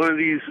call it one of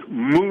these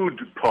mood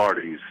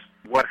parties.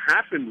 What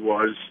happened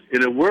was,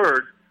 in a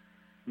word,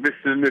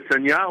 Mr.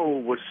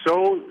 Netanyahu was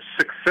so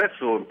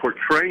successful in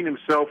portraying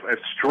himself as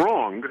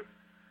strong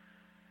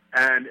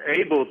and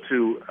able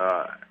to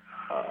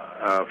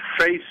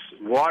face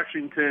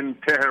Washington,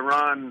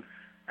 Tehran,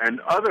 and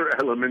other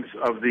elements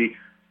of the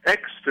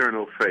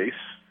external face,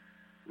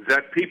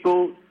 that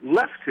people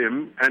left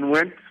him and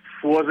went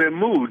for their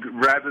mood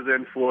rather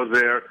than for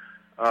their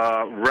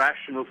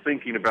rational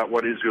thinking about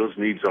what Israel's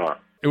needs are.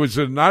 It was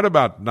not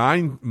about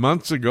 9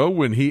 months ago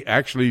when he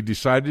actually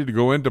decided to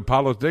go into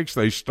politics.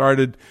 They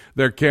started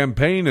their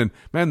campaign, and,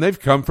 man, they've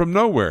come from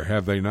nowhere,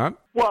 have they not?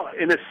 Well,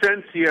 in a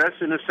sense, yes.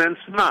 In a sense,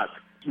 not.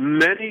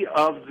 Many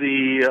of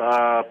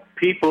the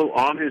people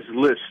on his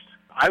list,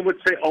 I would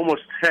say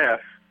almost half,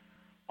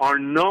 are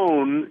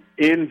known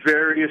in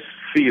various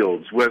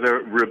fields, whether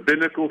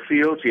rabbinical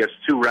fields. He has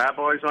 2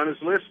 rabbis on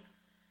his list.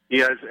 He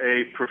has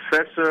a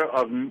professor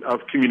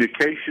of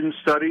communication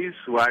studies,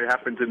 who I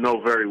happen to know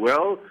very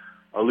well,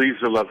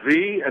 Aliza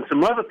Lavi, and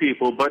some other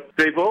people, but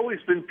they've always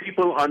been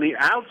people on the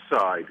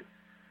outside.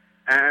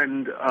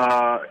 And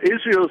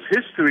Israel's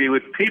history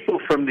with people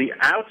from the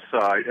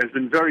outside has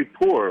been very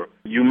poor.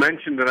 You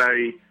mentioned that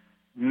I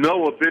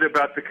know a bit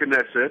about the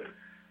Knesset,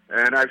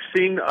 and I've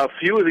seen a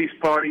few of these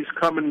parties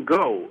come and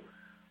go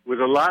with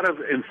a lot of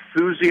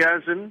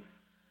enthusiasm,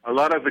 a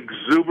lot of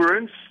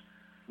exuberance,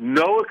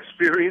 no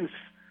experience,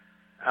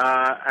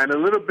 and a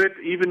little bit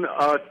even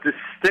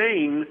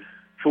disdain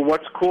for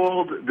what's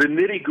called the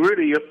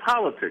nitty-gritty of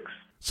politics.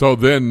 So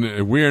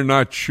then we're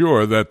not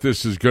sure that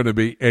this is going to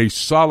be a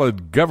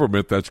solid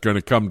government that's going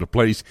to come to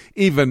place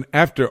even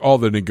after all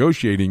the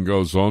negotiating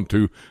goes on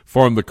to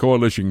form the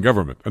coalition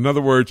government. In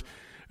other words,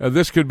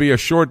 this could be a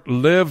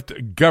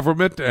short-lived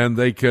government, and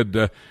they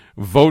could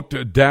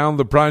vote down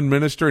the prime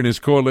minister and his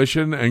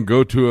coalition and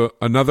go to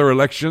another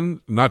election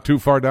not too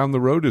far down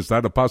the road. Is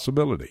that a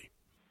possibility?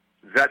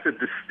 That's a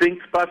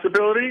distinct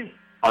possibility.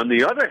 On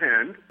the other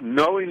hand,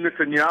 knowing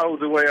Netanyahu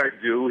the way I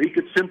do, he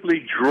could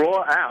simply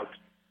draw out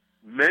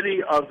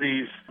many of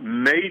these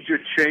major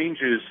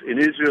changes in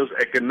Israel's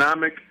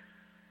economic,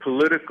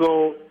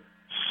 political,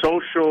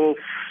 social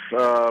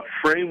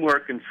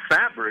framework and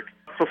fabric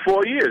for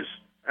 4 years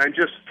and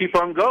just keep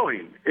on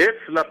going. If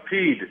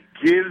Lapid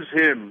gives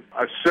him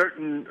a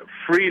certain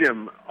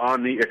freedom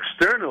on the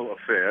external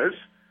affairs,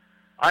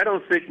 I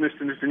don't think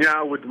Mr.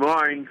 Netanyahu would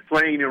mind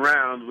playing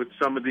around with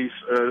some of these,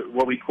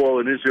 what we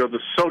call in Israel, the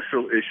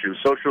social issues,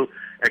 social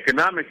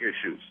economic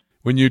issues.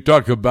 When you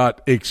talk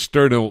about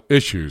external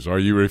issues, are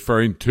you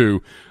referring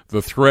to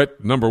the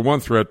threat, number one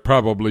threat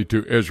probably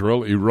to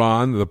Israel,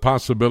 Iran, the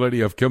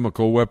possibility of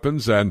chemical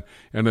weapons and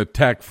an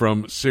attack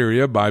from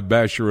Syria by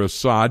Bashar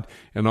Assad,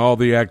 and all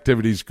the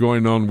activities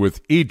going on with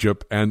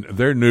Egypt and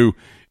their new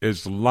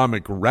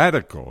Islamic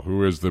radical,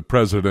 who is the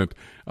president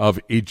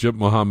of Egypt,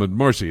 Mohamed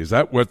Morsi? Is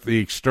that what the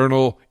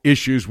external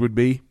issues would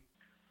be?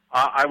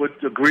 I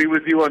would agree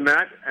with you on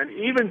that. And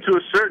even to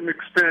a certain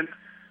extent,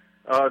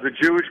 the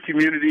Jewish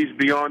communities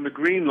beyond the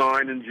Green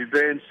Line in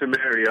Judea and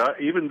Samaria,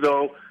 even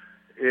though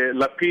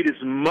Lapid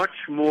is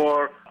much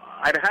more,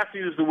 I'd have to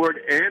use the word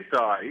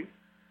anti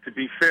to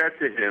be fair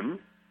to him,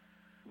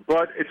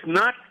 but it's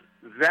not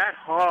that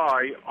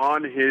high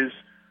on his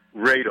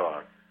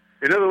radar.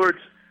 In other words,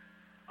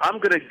 I'm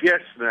going to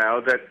guess now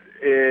that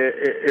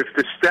if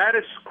the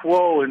status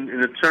quo in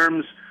the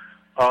terms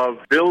of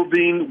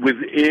building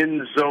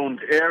within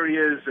zoned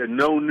areas and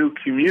no new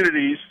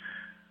communities,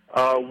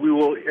 we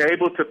will be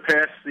able to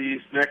pass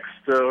these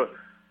next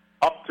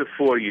up to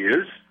 4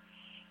 years,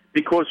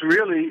 because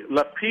really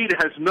Lapid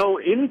has no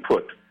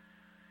input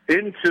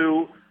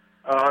into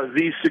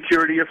these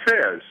security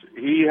affairs.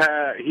 He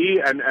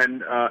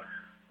and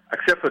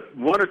except for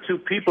one or two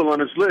people on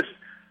his list,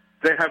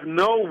 they have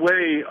no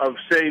way of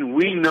saying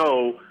we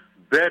know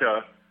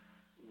better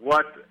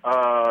what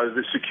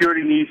the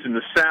security needs in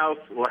the South,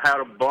 or how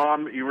to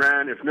bomb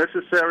Iran if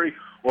necessary,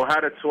 or how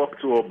to talk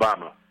to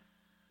Obama.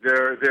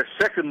 They're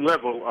second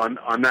level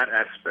on that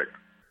aspect.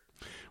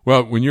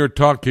 Well, when you're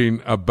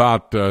talking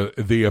about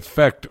the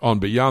effect on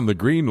Beyond the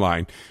Green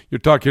Line, you're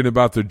talking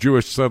about the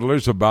Jewish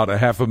settlers, about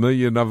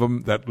 500,000 of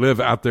them that live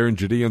out there in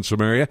Judea and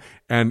Samaria.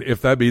 And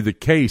if that be the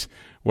case,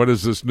 what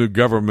is this new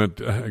government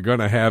going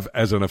to have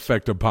as an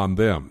effect upon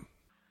them?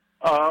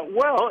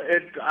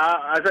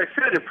 As I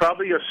said, it's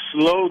probably a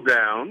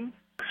slowdown,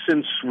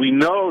 since we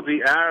know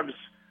the Arabs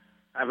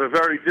have a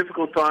very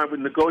difficult time with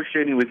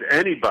negotiating with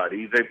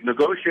anybody. They've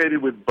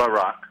negotiated with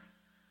Barak.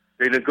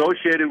 They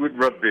negotiated with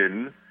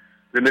Rabin.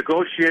 They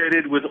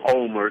negotiated with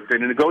Olmert. They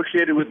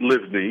negotiated with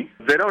Livni.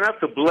 They don't have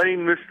to blame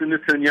Mr.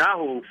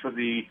 Netanyahu for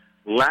the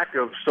lack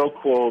of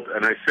so-called,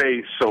 and I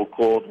say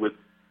so-called with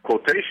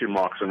quotation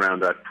marks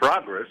around that,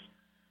 progress.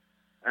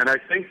 And I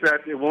think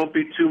that it won't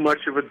be too much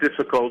of a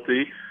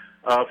difficulty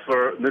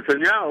for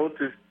Netanyahu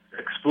to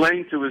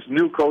explain to his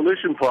new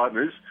coalition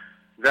partners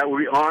that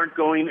we aren't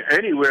going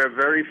anywhere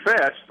very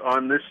fast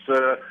on this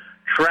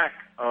track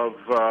of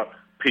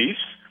peace.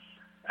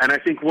 And I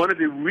think one of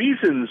the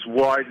reasons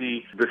why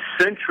the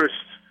centrist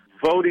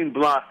voting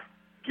bloc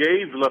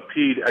gave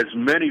Lapid as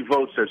many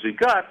votes as he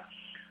got,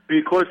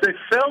 because they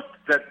felt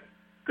that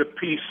the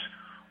peace,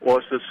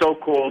 or the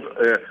so-called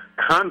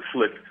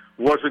conflict,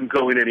 wasn't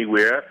going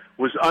anywhere,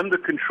 was under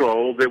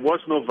control, there was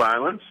no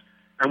violence,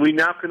 and we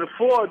now can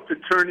afford to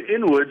turn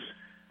inwards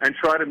and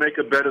try to make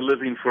a better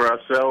living for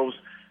ourselves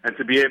and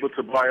to be able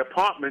to buy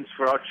apartments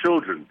for our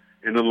children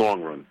in the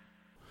long run.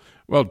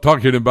 Well,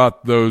 talking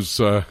about those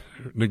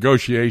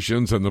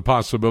negotiations and the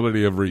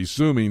possibility of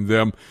resuming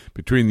them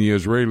between the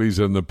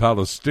Israelis and the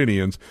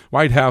Palestinians,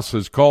 White House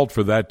has called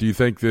for that. Do you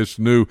think this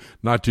new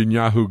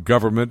Netanyahu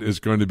government is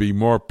going to be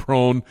more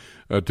prone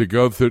to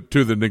go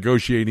to the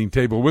negotiating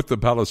table with the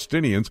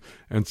Palestinians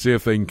and see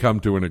if they can come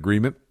to an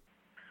agreement?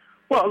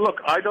 Well, look,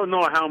 I don't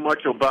know how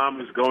much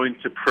Obama is going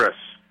to press.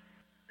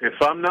 If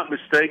I'm not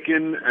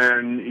mistaken,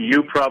 and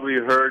you probably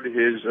heard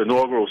his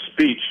inaugural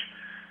speech,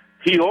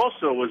 he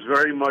also was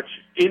very much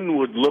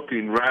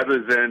inward-looking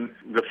rather than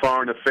the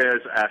foreign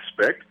affairs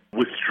aspect,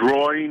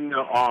 withdrawing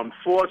armed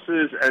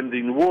forces,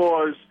 ending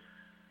wars.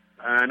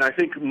 And I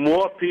think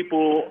more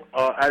people,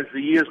 as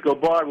the years go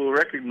by, will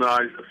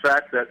recognize the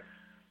fact that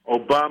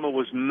Obama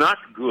was not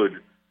good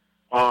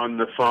on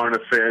the foreign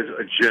affairs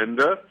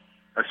agenda,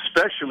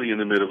 especially in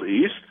the Middle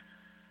East.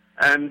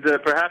 And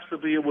perhaps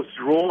there'll be a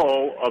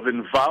withdrawal of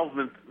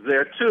involvement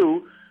there,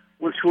 too,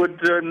 which would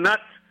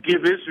not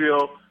give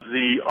Israel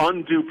the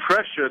undue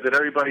pressure that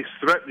everybody's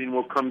threatening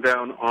will come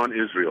down on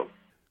Israel.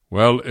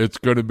 Well, it's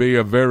going to be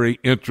a very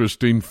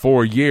interesting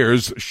 4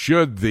 years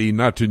should the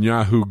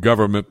Netanyahu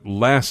government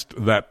last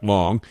that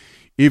long.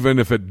 even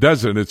if it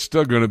doesn't, it's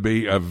still going to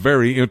be a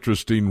very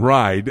interesting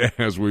ride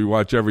as we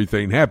watch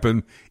everything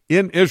happen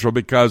in Israel,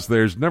 because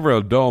there's never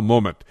a dull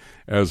moment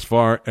as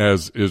far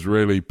as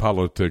Israeli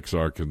politics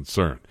are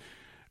concerned.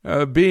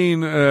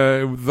 Being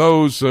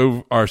those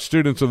who are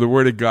students of the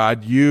Word of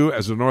God, you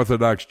as an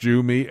Orthodox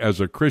Jew, me as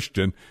a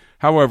Christian,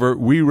 however,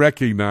 we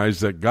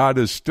recognize that God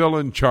is still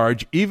in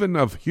charge, even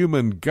of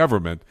human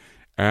government,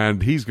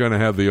 and He's going to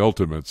have the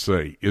ultimate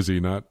say, is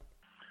He not?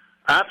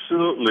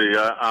 Absolutely.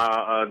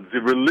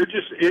 The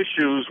religious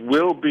issues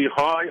will be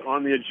high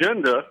on the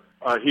agenda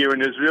here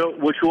in Israel,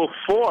 which will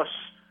force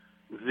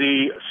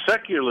the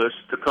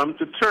secularists to come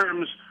to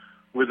terms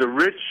with the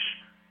rich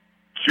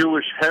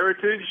Jewish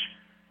heritage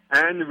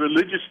and the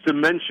religious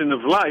dimension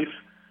of life,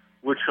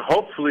 which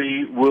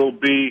hopefully will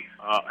be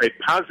a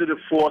positive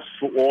force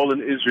for all in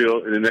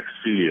Israel in the next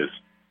few years.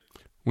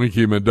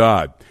 Winky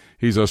Medad.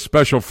 He's a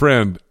special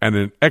friend and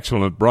an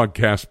excellent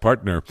broadcast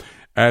partner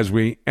as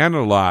we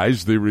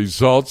analyze the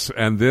results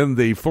and then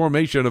the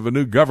formation of a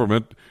new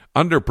government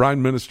under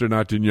Prime Minister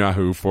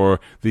Netanyahu for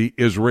the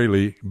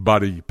Israeli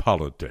body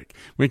politic.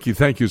 Winky,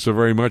 thank you so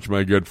very much,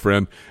 my good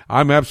friend.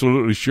 I'm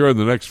absolutely sure in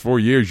the next 4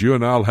 years you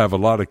and I'll have a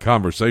lot of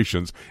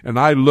conversations, and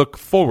I look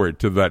forward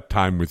to that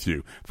time with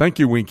you. Thank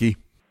you, Winky.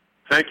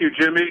 Thank you,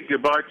 Jimmy.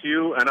 Goodbye to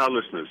you and our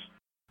listeners.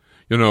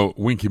 You know,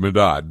 Winky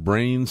Medad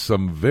brings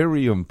some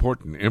very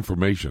important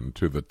information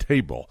to the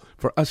table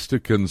for us to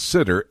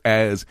consider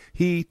as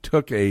he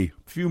took a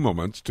few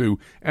moments to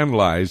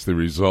analyze the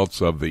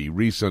results of the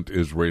recent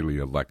Israeli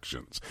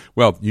elections.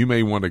 Well, you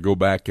may want to go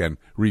back and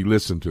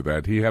re-listen to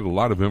that. He had a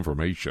lot of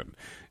information,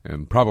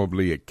 and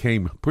probably it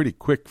came pretty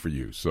quick for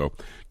you. So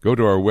go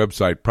to our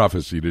website,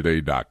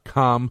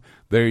 prophecytoday.com.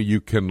 There you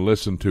can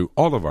listen to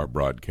all of our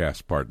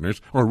broadcast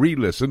partners, or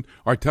re-listen,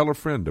 or tell a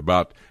friend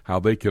about how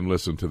they can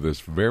listen to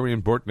this very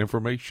important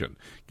information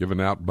given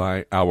out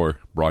by our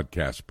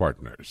broadcast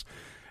partners.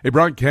 A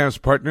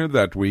broadcast partner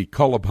that we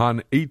call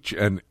upon each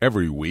and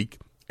every week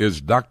is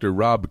Dr.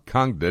 Rob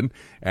Congdon,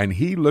 and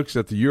he looks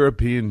at the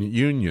European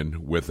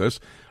Union with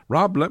us.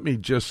 Rob, let me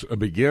just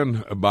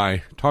begin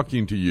by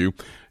talking to you.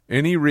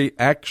 Any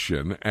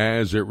reaction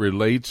as it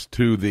relates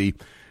to the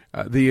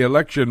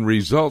election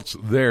results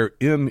there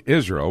in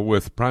Israel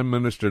with Prime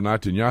Minister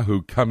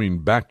Netanyahu coming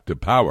back to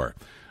power?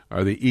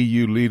 Are the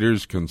EU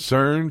leaders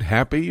concerned,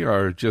 happy,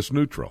 or just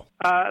neutral?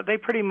 They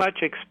pretty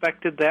much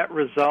expected that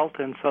result,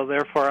 and so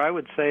therefore I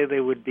would say they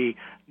would be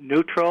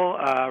neutral,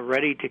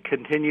 ready to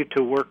continue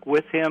to work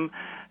with him,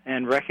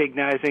 and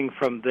recognizing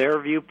from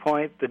their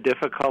viewpoint the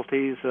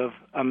difficulties of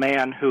a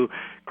man who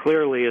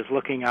clearly is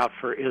looking out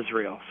for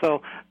Israel.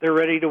 So they're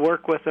ready to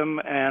work with him,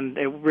 and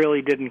it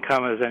really didn't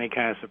come as any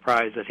kind of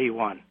surprise that he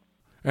won.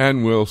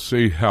 And we'll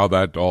see how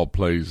that all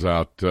plays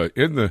out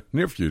in the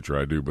near future,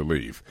 I do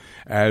believe,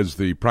 as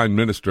the Prime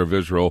Minister of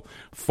Israel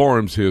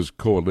forms his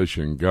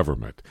coalition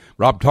government.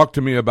 Rob, talk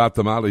to me about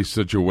the Mali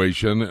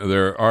situation.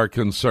 There are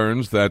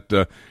concerns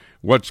that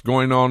what's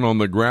going on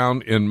the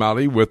ground in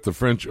Mali with the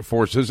French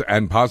forces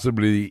and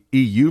possibly the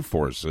EU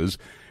forces,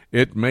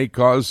 it may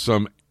cause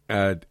some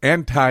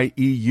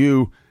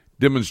anti-EU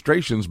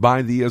demonstrations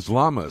by the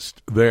Islamists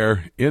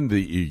there in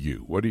the EU.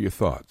 What are your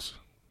thoughts?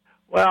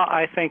 Well,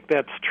 I think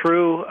that's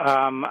true.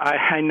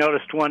 I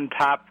noticed one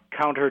top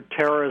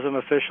counterterrorism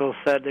official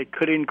said it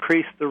could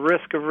increase the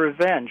risk of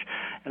revenge,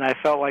 and I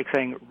felt like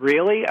saying,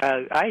 really?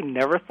 I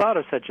never thought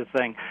of such a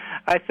thing.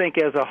 I think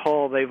as a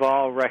whole they've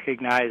all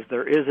recognized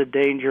there is a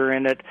danger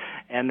in it,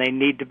 and they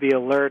need to be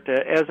alert.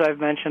 As I've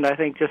mentioned, I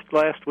think just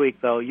last week,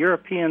 though,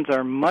 Europeans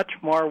are much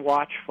more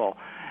watchful.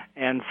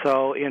 And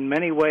so in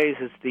many ways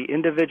it's the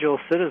individual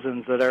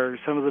citizens that are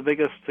some of the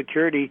biggest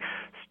security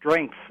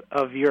strengths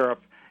of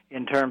Europe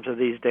in terms of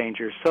these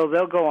dangers. So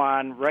they'll go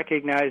on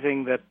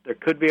recognizing that there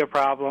could be a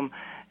problem,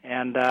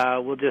 and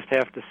we'll just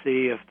have to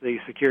see if the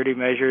security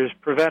measures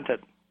prevent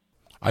it.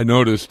 I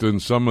noticed in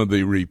some of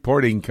the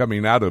reporting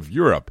coming out of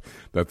Europe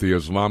that the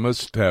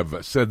Islamists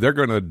have said they're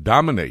going to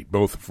dominate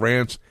both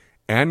France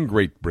and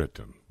Great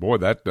Britain. Boy,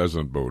 that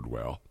doesn't bode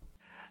well.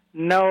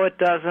 No, it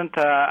doesn't.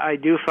 I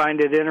do find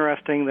it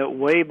interesting that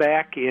way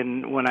back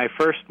when I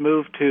first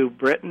moved to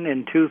Britain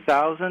in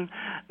 2000,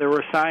 there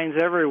were signs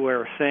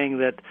everywhere saying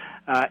that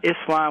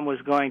Islam was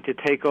going to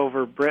take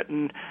over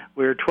Britain.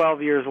 We're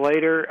 12 years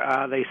later.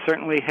 They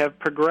certainly have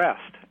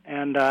progressed.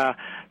 And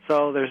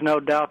so there's no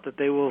doubt that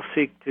they will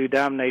seek to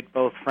dominate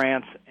both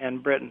France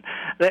and Britain.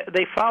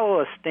 They follow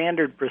a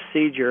standard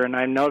procedure, and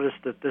I noticed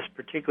that this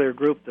particular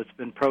group that's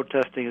been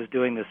protesting is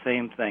doing the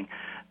same thing.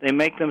 They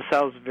make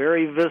themselves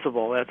very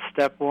visible. That's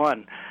step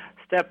one.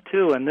 Step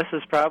two, and this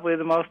is probably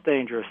the most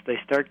dangerous, they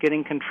start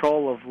getting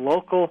control of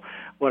local,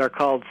 what are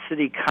called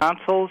city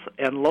councils,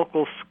 and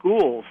local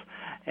schools.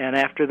 And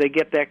after they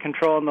get that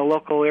control in the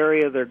local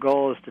area, their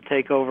goal is to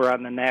take over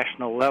on the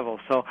national level.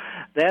 So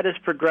that is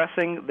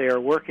progressing. They are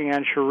working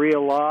on Sharia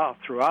law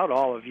throughout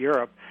all of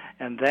Europe,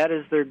 and that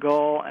is their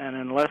goal. And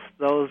unless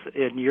those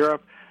in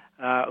Europe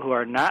who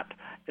are not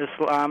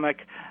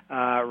Islamic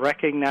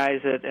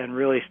recognize it and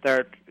really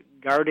start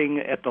guarding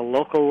at the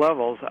local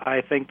levels,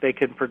 I think they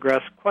can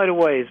progress quite a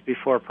ways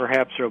before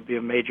perhaps there will be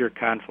a major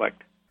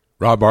conflict.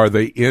 Rob, are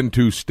they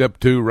into step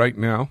 2 right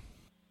now?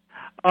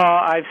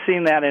 I've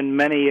seen that in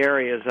many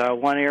areas.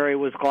 One area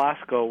was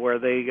Glasgow, where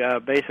they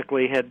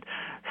basically had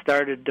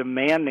started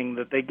demanding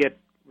that they get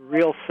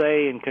real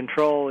say and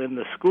control in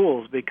the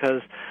schools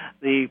because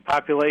the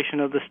population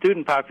of the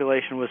student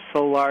population was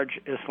so large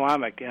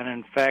Islamic. And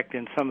in fact,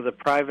 in some of the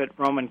private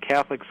Roman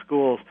Catholic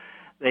schools,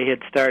 they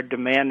had started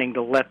demanding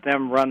to let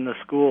them run the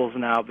schools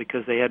now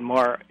because they had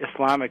more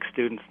Islamic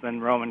students than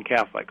Roman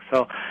Catholics.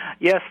 So,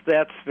 yes,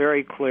 that's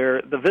very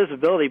clear. The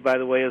visibility, by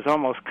the way, is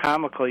almost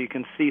comical. You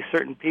can see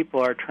certain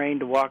people are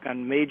trained to walk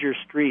on major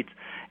streets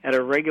at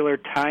a regular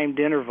timed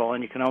interval,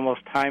 and you can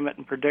almost time it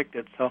and predict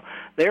it. So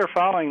they are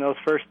following those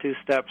first 2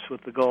 steps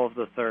with the goal of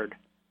the third.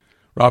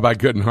 Rob, I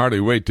couldn't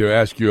hardly wait to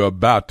ask you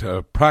about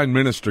Prime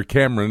Minister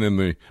Cameron in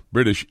the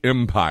British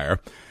Empire.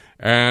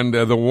 And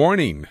the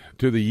warning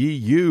to the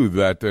EU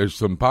that there's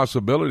some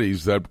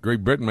possibilities that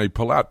Great Britain may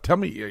pull out. Tell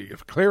me,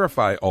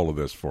 clarify all of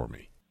this for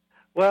me.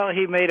 Well,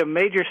 he made a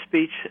major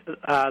speech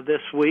this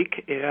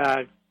week.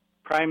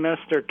 Prime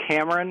Minister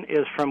Cameron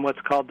is from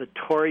what's called the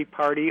Tory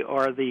party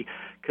or the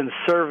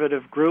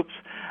conservative groups.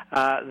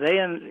 They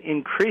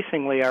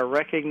increasingly are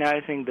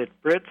recognizing that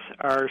Brits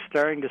are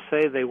starting to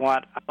say they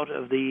want out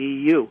of the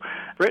EU.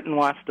 Britain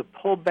wants to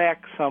pull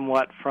back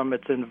somewhat from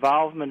its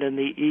involvement in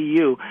the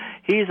EU.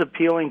 He's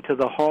appealing to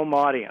the home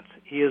audience.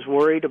 He is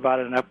worried about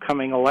an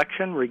upcoming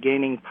election,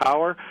 regaining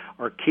power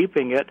or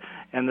keeping it,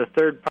 and the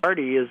third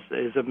party is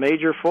a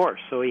major force,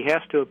 so he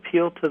has to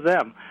appeal to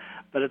them.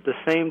 But at the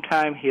same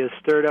time, he has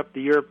stirred up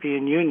the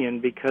European Union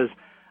because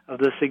of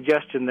the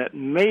suggestion that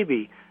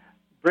maybe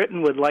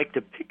Britain would like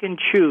to pick and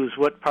choose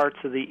what parts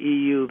of the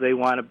EU they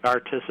want to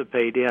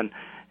participate in,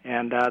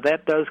 and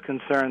that does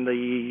concern the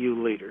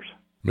EU leaders.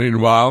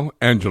 Meanwhile,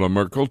 Angela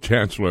Merkel,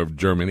 Chancellor of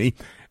Germany,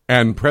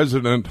 and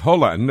President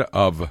Hollande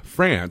of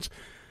France,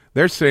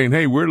 they're saying,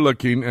 hey, we're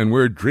looking and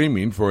we're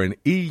dreaming for an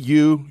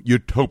EU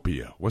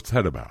utopia. What's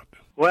that about?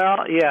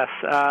 Well, yes,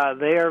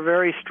 they are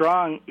very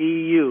strong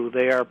EU.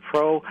 They are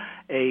pro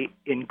a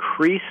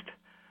increased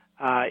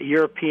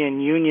European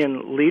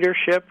Union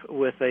leadership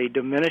with a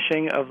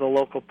diminishing of the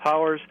local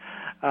powers.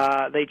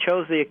 They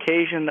chose the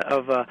occasion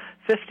of a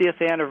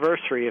 50th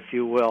anniversary, if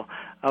you will,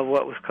 of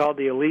what was called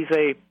the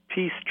Élysée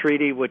Peace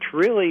Treaty, which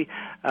really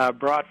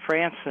brought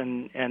France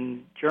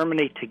and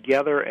Germany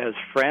together as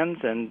friends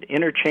and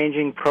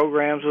interchanging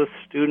programs with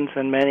students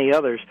and many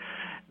others.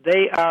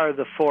 They are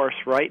the force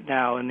right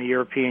now in the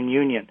European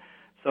Union.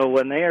 So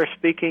when they are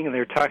speaking and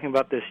they're talking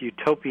about this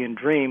utopian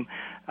dream,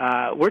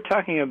 we're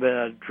talking about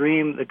a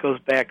dream that goes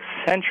back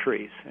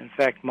centuries, in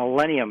fact,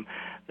 millennium,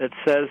 that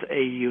says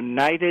a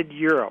united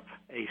Europe,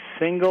 a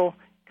single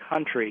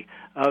country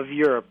of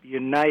Europe,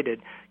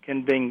 united,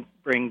 can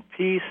bring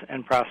peace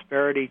and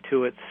prosperity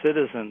to its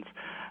citizens.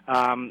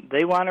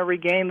 They want to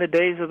regain the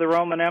days of the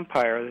Roman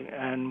Empire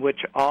in which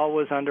all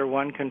was under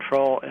one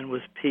control and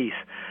was peace.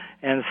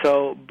 And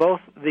so both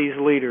these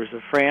leaders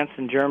of France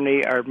and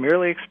Germany are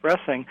merely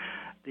expressing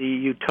the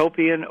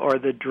utopian or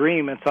the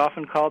dream. It's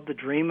often called the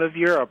dream of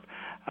Europe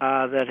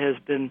that has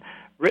been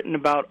written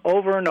about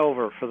over and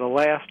over for the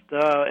last,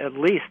 at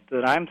least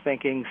that I'm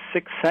thinking,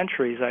 6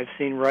 centuries. I've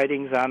seen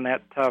writings on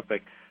that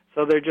topic.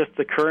 So they're just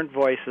the current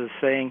voices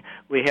saying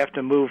we have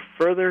to move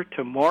further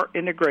to more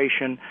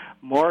integration,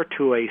 more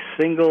to a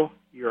single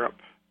Europe.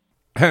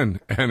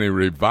 And a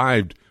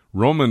revived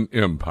Roman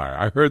Empire.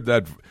 I heard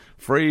that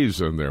phrase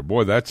in there.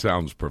 Boy, that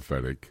sounds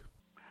prophetic.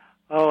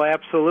 Oh,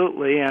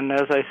 absolutely. And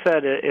as I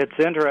said, it's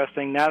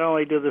interesting. Not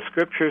only do the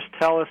Scriptures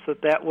tell us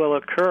that that will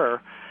occur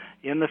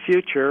in the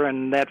future,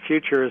 and that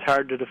future is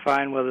hard to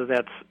define whether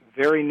that's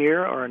very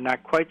near or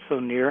not quite so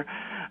near,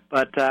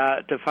 but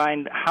to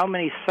find how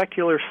many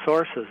secular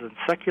sources and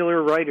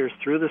secular writers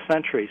through the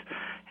centuries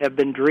have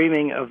been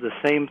dreaming of the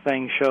same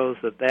thing shows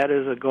that that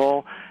is a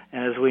goal.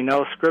 And as we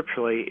know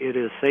scripturally, it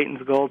is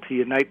Satan's goal to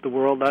unite the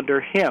world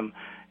under him,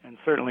 and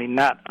certainly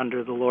not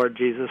under the Lord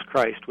Jesus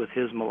Christ with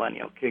his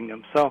millennial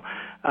kingdom. So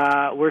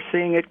we're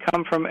seeing it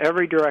come from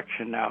every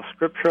direction now,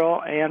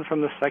 scriptural and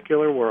from the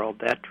secular world.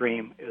 That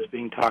dream is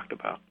being talked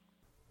about.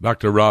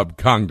 Dr. Rob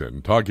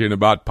Congdon talking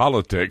about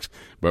politics,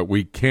 but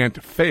we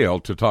can't fail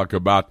to talk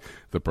about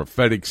the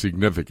prophetic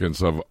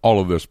significance of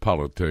all of this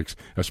politics,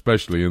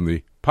 especially in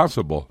the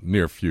possible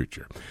near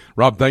future.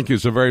 Rob, thank you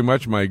so very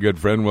much, my good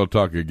friend. We'll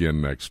talk again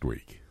next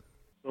week.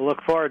 We'll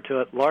look forward to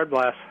it. Lord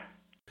bless.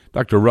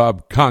 Dr.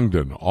 Rob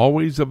Congdon,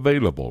 always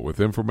available with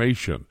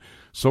information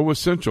so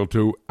essential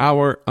to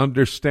our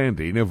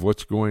understanding of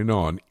what's going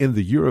on in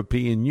the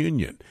European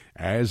Union,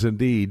 as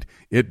indeed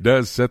it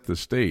does set the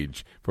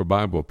stage for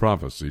Bible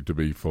prophecy to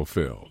be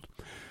fulfilled.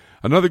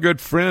 Another good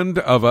friend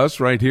of us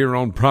right here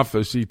on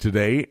Prophecy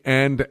Today,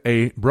 and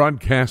a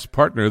broadcast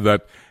partner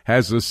that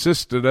has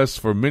assisted us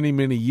for many,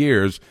 many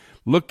years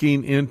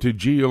looking into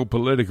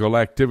geopolitical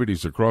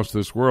activities across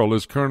this world,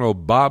 is Colonel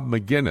Bob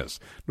Maginnis.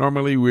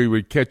 Normally we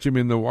would catch him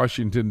in the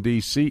Washington,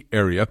 D.C.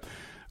 area,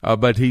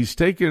 but he's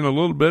taken a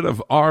little bit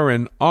of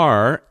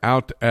R&R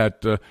out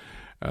at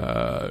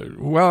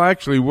Well,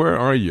 actually, where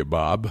are you,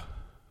 Bob?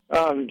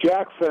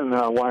 Jackson,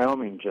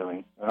 Wyoming,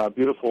 Jimmy.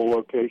 Beautiful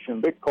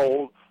location, bit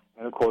cold,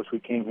 and of course we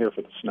came here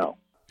for the snow.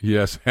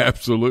 Yes,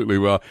 absolutely.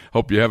 Well,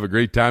 hope you have a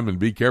great time and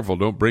be careful.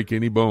 Don't break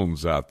any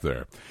bones out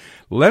there.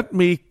 Let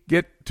me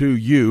get to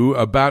you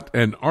about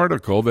an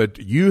article that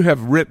you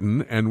have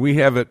written, and we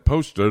have it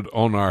posted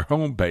on our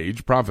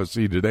homepage,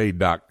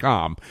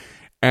 prophecytoday.com,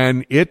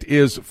 and it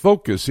is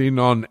focusing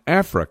on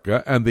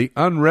Africa and the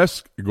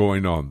unrest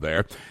going on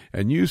there.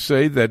 And you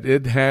say that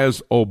it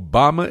has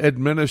Obama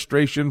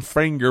administration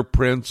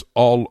fingerprints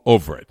all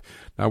over it.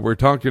 Now, we're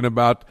talking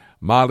about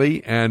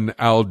Mali and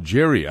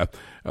Algeria.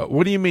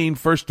 What do you mean,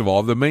 first of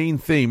all, the main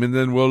theme, and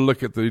then we'll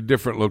look at the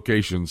different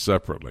locations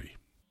separately?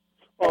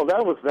 Well,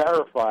 that was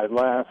verified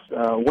last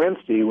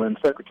Wednesday when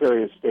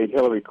Secretary of State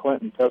Hillary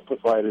Clinton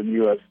testified in the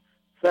U.S.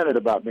 Senate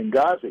about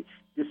Benghazi.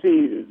 You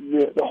see,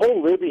 the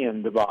whole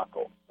Libyan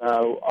debacle,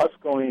 us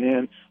going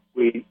in,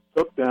 we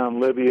took down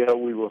Libya.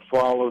 We were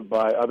followed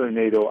by other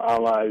NATO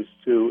allies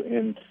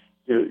to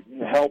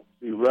help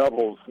the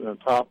rebels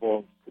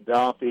topple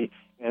Gaddafi.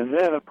 And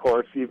then, of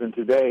course, even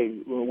today,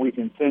 we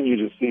continue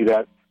to see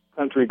that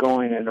country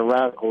going in a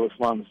radical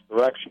Islamist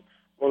direction.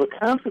 Well, the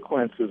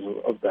consequences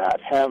of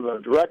that have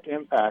a direct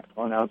impact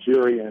on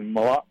Algeria and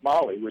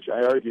Mali, which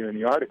I argue in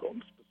the article.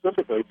 And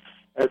specifically,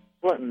 as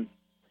Clinton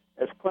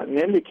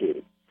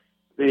indicated,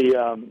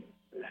 the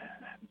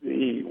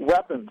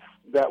weapons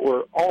that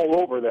were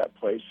all over that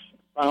place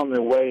found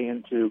their way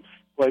into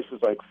places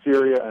like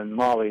Syria and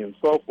Mali and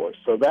so forth.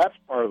 So that's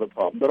part of the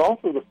problem. But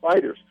also the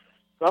fighters.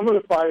 Some of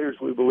the fighters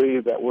we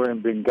believe that were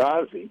in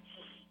Benghazi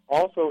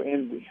also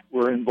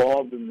were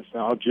involved in this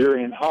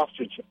Algerian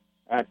hostage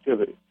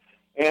activity.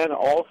 And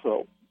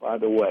also, by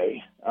the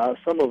way,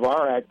 some of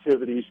our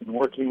activities in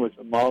working with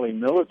the Mali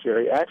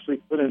military actually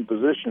put in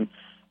position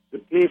the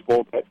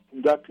people that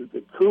conducted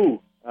the coup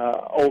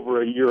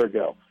over a year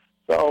ago.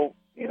 So,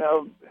 you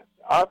know,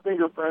 our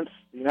fingerprints,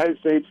 the United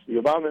States, the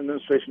Obama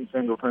administration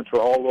fingerprints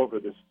are all over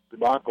this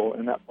debacle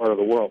in that part of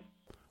the world.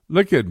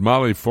 Look at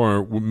Mali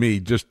for me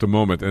just a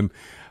moment, and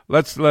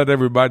let's let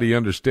everybody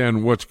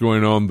understand what's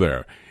going on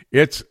there.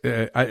 It's,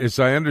 as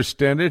I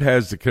understand it,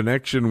 has a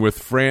connection with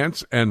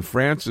France, and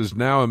France is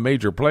now a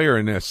major player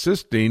in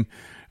assisting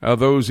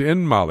those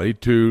in Mali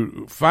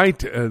to fight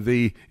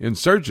the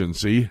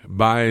insurgency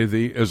by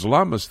the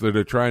Islamists that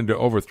are trying to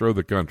overthrow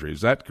the country. Is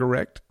that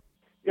correct?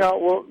 Yeah,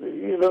 well,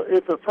 you know,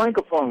 it's a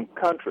francophone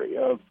country,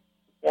 a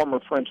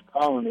former French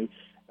colony.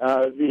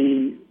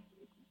 The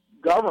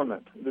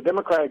government, the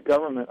democratic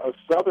government of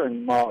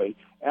southern Mali,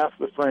 asked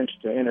the French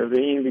to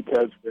intervene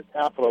because the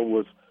capital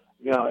was,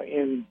 you know,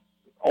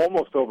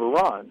 almost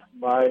overrun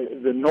by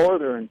the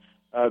northern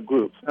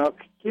groups. Now,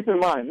 keep in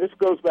mind, this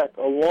goes back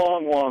a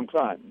long, long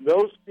time.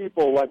 Those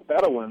people, like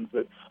Bedouins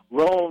that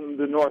roam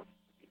the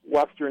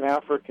northwestern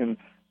African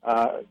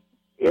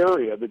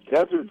area, the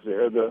deserts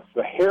there, the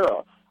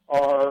Sahara,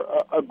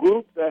 are a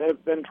group that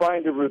have been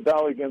trying to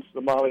rebel against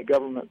the Mali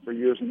government for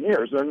years and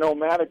years. They're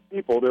nomadic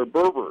people. They're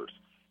Berbers.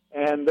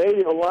 And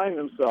they align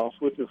themselves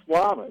with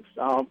Islamics,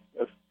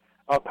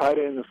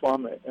 Al-Qaeda and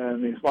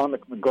the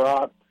Islamic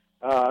Maghreb,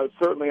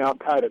 certainly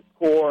Al-Qaeda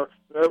Core.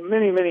 There are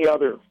many, many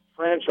other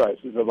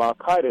franchises of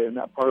Al-Qaeda in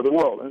that part of the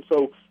world. And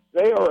so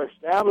they are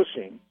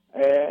establishing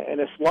an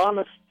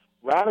Islamist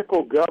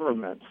radical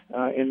government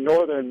in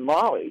northern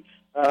Mali,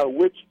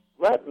 which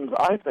threatens,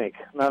 I think,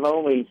 not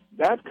only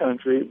that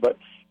country, but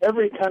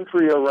every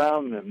country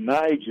around them,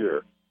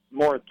 Niger,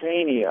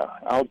 Mauritania,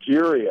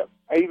 Algeria,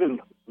 even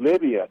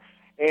Libya.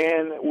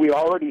 And we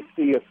already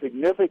see a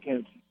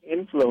significant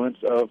influence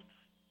of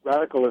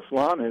radical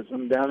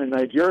Islamism down in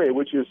Nigeria,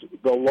 which is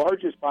the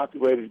largest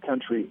populated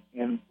country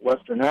in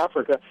Western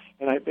Africa,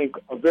 and I think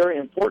a very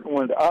important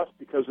one to us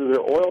because of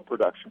their oil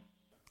production.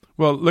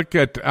 Well, look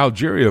at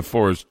Algeria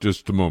for us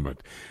just a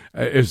moment.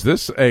 Is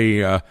this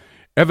a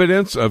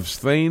evidence of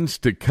things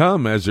to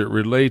come as it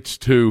relates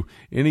to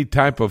any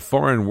type of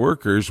foreign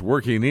workers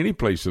working any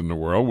place in the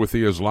world with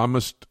the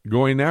Islamists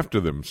going after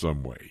them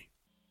some way?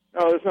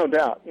 No, there's no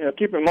doubt. You know,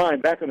 keep in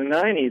mind, back in the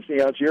 90s,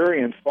 the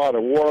Algerians fought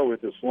a war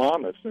with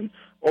Islamists, and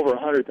over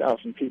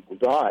 100,000 people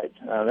died.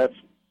 That's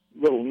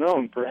little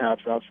known,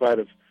 perhaps, outside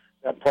of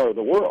that part of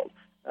the world.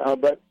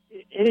 But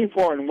any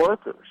foreign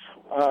workers,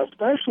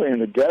 especially in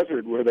the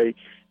desert where they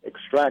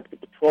extract the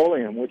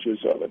petroleum, which is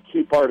a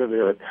key part of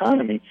their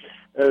economy,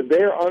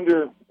 they're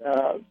under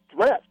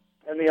threat,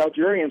 and the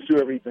Algerians do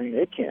everything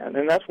they can.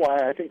 And that's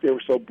why I think they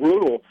were so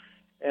brutal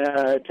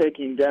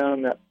taking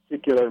down that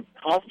particular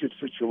hostage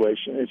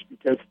situation, is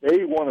because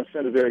they want to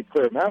send a very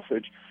clear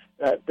message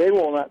that they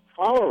will not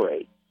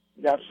tolerate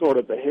that sort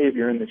of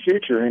behavior in the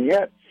future. And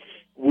yet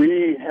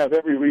we have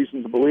every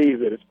reason to believe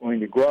that it's going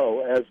to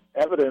grow, as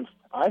evidenced,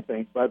 I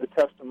think, by the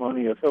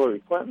testimony of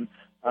Hillary Clinton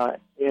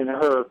in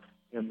her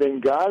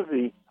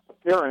Benghazi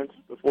appearance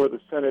before the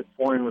Senate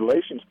Foreign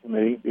Relations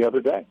Committee the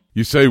other day.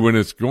 You say when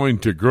it's going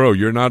to grow,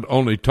 you're not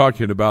only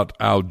talking about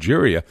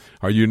Algeria.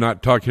 Are you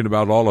not talking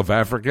about all of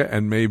Africa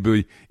and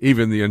maybe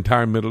even the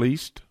entire Middle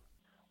East?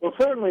 Well,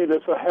 certainly the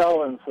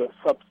Sahel and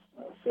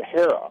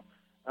Sub-Sahara.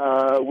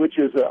 which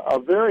is a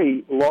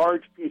very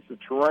large piece of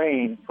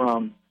terrain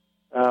from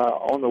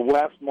on the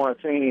west,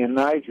 Mauritania and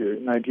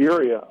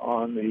Nigeria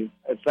on the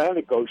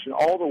Atlantic Ocean,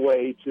 all the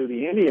way to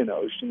the Indian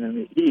Ocean in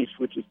the east,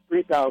 which is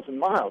 3,000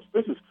 miles.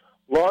 This is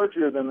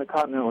larger than the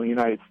continental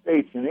United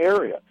States in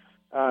area.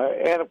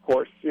 And, of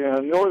course,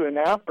 northern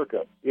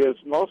Africa is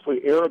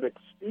mostly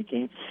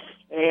Arabic-speaking,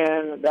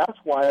 and that's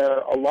why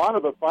a lot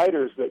of the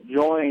fighters that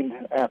joined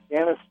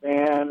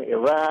Afghanistan,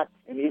 Iraq,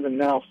 and even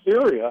now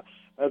Syria,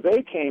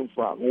 they came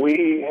from.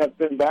 We have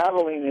been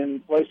battling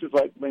in places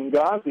like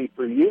Benghazi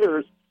for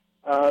years,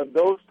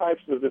 those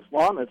types of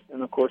Islamists,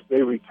 and, of course,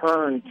 they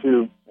returned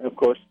to, of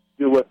course,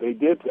 do what they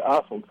did to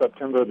us on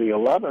September the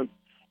 11th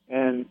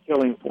and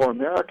killing 4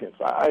 Americans.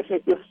 I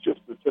think this is just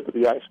the tip of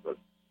the iceberg.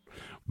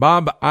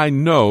 Bob, I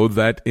know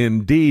that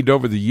indeed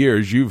over the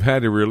years you've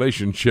had a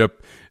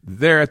relationship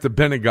there at the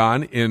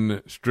Pentagon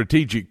in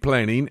strategic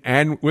planning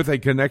and with a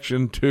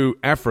connection to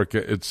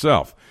Africa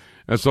itself.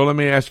 And so let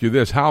me ask you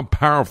this. How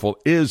powerful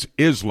is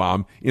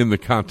Islam in the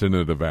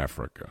continent of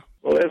Africa?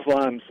 Well,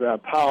 Islam's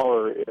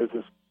power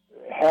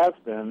has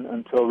been,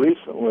 until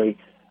recently,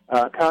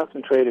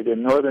 concentrated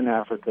in northern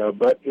Africa,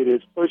 but it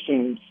is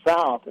pushing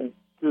south and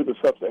through the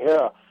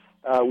sub-Sahara.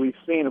 We've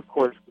seen, of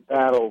course, the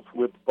battles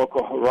with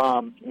Boko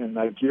Haram in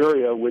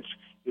Nigeria, which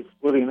is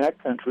splitting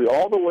that country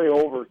all the way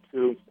over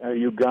to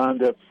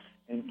Uganda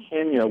and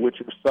Kenya,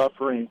 which are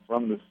suffering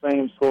from the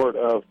same sort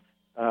of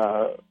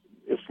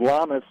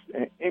Islamist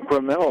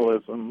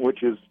incrementalism,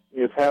 which is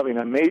having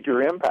a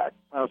major impact.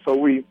 So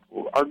we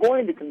are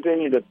going to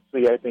continue to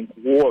see, I think,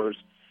 wars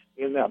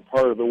in that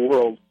part of the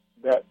world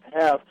that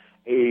have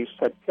a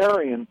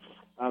sectarian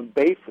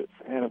basis.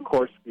 And, of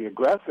course, the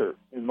aggressor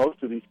in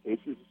most of these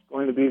cases is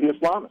going to be the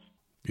Islamists.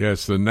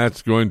 Yes, and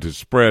that's going to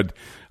spread.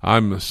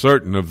 I'm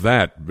certain of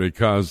that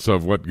because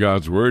of what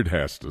God's Word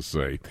has to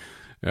say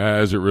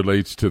as it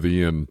relates to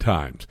the end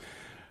times.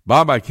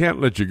 Bob, I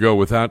can't let you go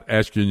without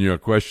asking you a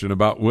question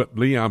about what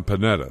Leon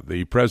Panetta,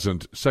 the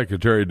present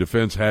Secretary of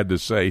Defense, had to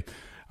say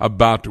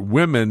about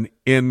women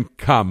in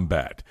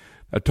combat.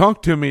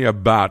 Talk to me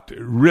about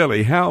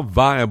really how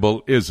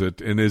viable is it,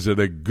 and is it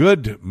a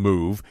good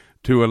move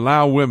to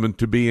allow women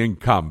to be in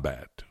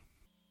combat?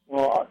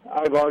 Well,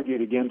 I've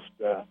argued against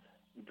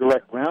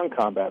direct ground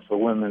combat for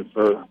women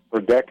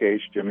for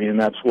decades, Jimmy, and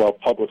that's well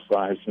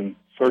publicized and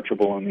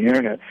searchable on the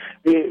Internet.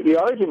 The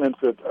arguments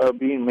that are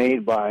being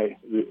made by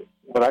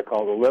what I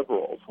call the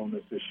liberals on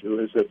this issue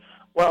is that,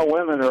 well,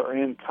 women are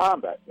in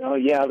combat.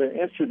 Yeah, they're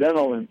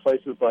incidental in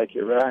places like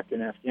Iraq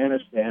and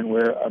Afghanistan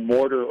where a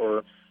mortar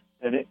or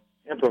an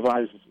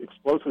improvised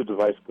explosive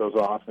device goes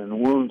off and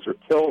wounds or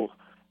kills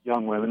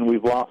young women.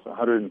 We've lost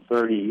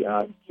 130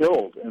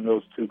 killed in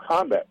those 2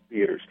 combat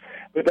theaters.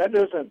 But that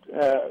doesn't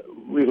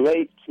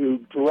relate to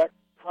direct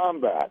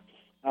combat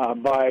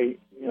by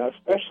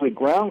especially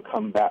ground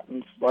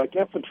combatants like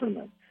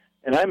infantrymen.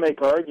 And I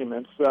make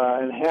arguments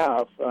and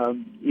have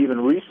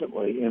even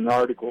recently in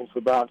articles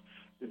about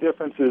the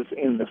differences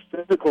in the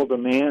physical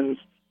demands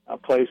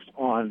placed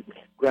on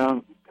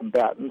ground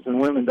combatants, and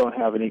women don't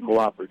have an equal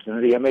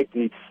opportunity. I make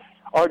the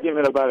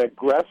argument about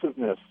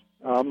aggressiveness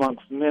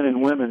amongst men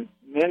and women.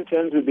 Men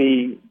tend to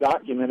be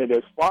documented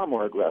as far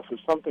more aggressive,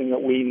 something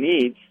that we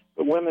need,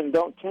 but women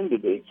don't tend to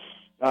be.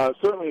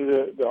 Certainly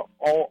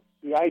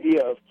the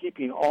idea of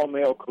keeping all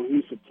male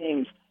cohesive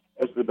teams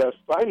as the best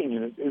fighting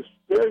unit is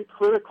very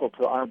critical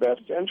to our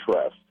best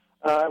interest.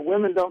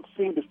 Women don't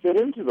seem to fit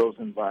into those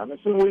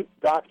environments, and we've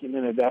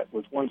documented that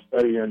with one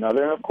study or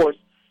another. And, of course,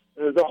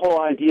 the whole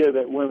idea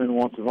that women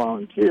want to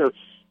volunteer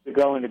to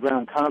go into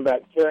ground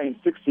combat carrying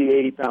 60,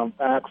 80-pound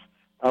packs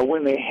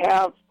when they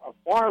have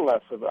far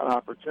less of an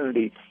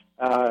opportunity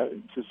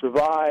to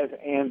survive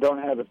and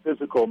don't have a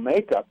physical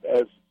makeup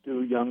as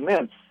do young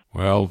men.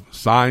 Well,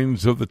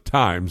 signs of the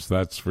times,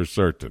 that's for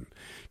certain.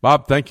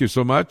 Bob, thank you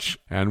so much,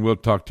 and we'll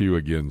talk to you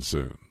again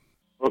soon.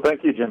 Well,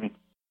 thank you, Jimmy.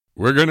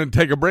 We're going to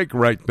take a break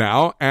right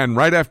now, and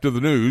right after the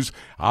news,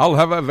 I'll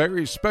have a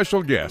very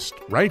special guest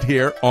right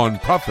here on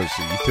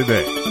Prophecy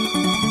Today.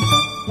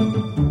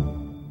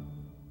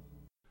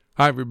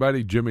 Hi,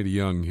 everybody. Jimmy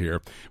DeYoung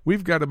here.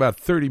 We've got about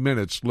 30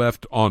 minutes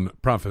left on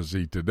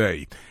Prophecy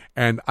Today,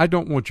 and I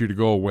don't want you to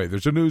go away.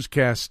 There's a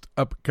newscast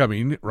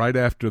upcoming right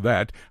after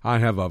that. I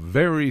have a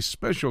very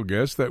special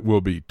guest that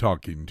we'll be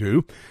talking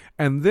to,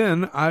 and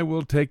then I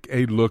will take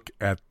a look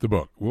at the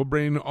book. We'll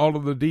bring all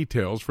of the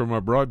details from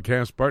our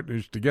broadcast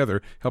partners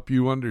together, help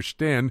you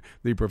understand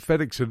the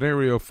prophetic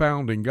scenario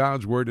found in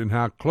God's Word and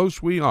how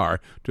close we are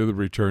to the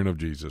return of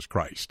Jesus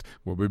Christ.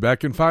 We'll be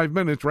back in 5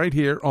 minutes right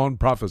here on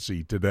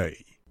Prophecy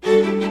Today.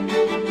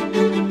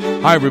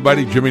 Hi,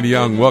 everybody. Jimmy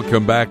DeYoung.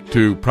 Welcome back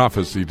to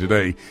Prophecy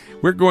Today.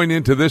 We're going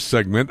into this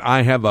segment.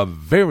 I have a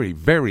very,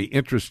 very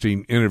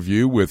interesting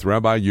interview with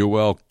Rabbi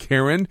Yoel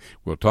Keren.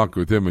 We'll talk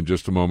with him in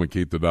just a moment.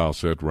 Keep the dial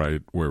set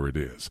right where it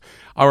is.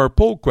 Our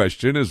poll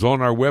question is on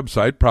our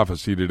website,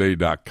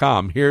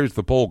 prophecytoday.com. Here's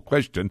the poll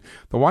question.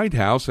 The White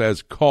House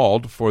has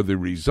called for the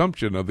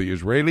resumption of the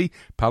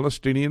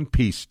Israeli-Palestinian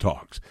peace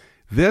talks.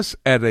 This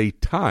at a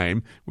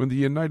time when the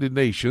United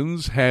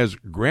Nations has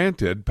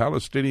granted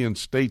Palestinian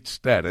state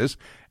status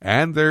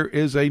and there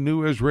is a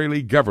new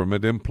Israeli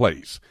government in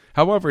place.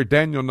 However,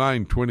 Daniel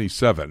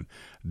 9:27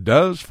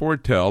 does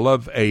foretell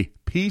of a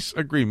peace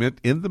agreement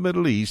in the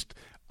Middle East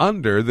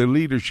under the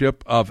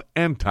leadership of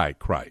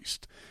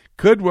Antichrist.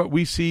 Could what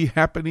we see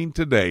happening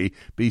today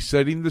be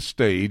setting the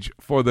stage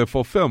for the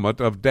fulfillment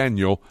of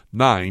Daniel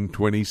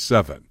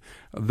 9:27?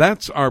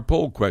 That's our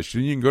poll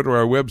question. You can go to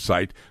our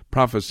website,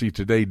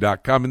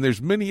 prophecytoday.com, and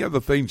there's many other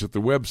things at the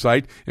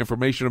website,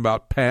 information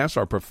about PASS,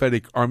 our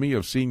prophetic army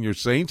of senior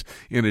saints.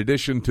 In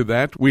addition to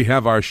that, we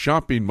have our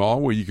shopping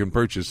mall where you can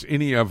purchase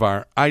any of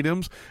our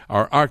items,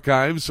 our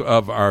archives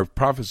of our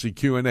prophecy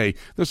Q&A.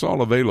 That's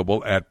all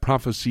available at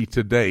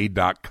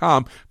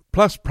prophecytoday.com.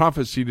 Plus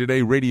Prophecy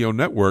Today Radio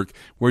Network,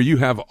 where you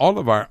have all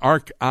of our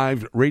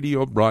archived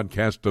radio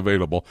broadcasts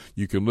available.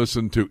 You can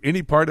listen to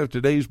any part of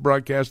today's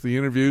broadcast, the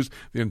interviews,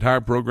 the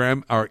entire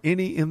program, or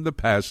any in the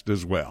past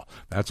as well.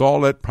 That's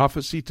all at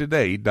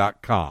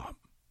prophecytoday.com.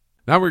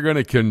 Now we're going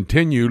to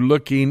continue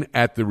looking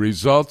at the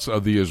results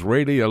of the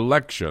Israeli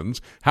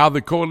elections, how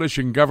the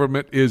coalition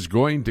government is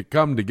going to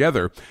come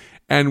together,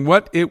 and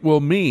what it will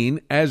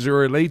mean as it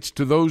relates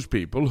to those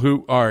people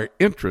who are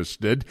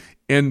interested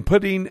in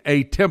putting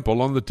a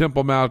temple on the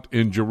Temple Mount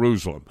in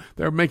Jerusalem.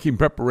 They're making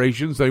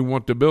preparations. They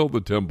want to build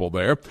the temple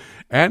there.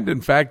 And,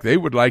 in fact, they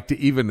would like to,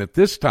 even at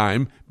this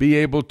time, be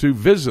able to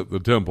visit the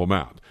Temple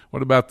Mount.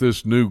 What about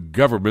this new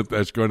government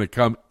that's going to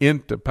come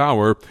into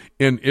power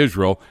in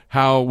Israel?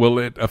 How will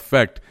it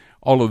affect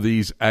all of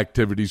these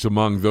activities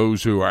among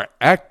those who are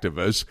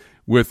activists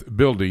with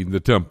building the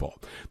temple?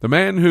 The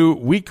man who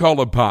we call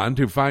upon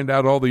to find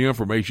out all the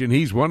information,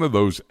 he's one of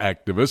those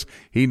activists.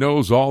 He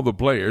knows all the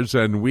players,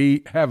 and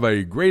we have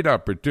a great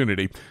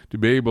opportunity to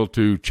be able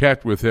to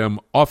chat with him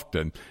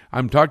often.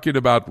 I'm talking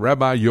about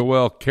Rabbi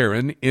Yoel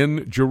Keren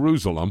in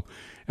Jerusalem.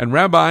 And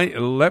Rabbi,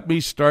 let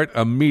me start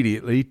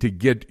immediately to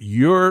get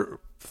your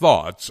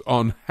thoughts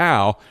on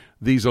how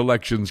these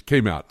elections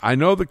came out. I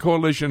know the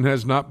coalition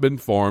has not been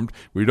formed.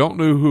 We don't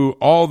know who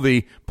all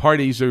the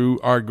parties who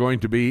are going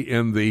to be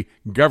in the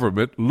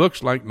government.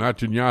 Looks like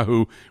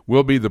Netanyahu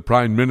will be the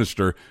prime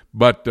minister.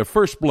 But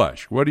first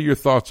blush, what are your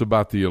thoughts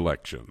about the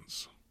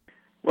elections?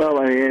 Well,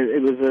 I mean,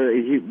 it was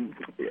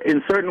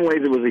in certain ways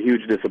it was a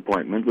huge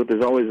disappointment, but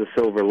there's always a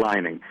silver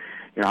lining.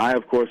 You know, I,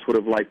 of course, would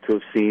have liked to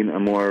have seen a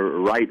more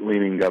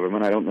right-leaning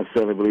government. I don't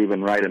necessarily believe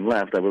in right and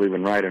left. I believe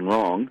in right and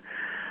wrong.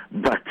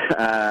 But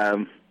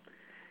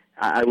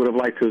I would have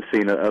liked to have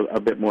seen a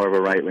bit more of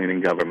a right-leaning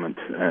government.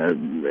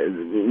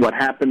 What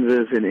happens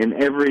is in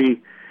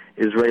every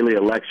Israeli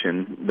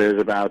election,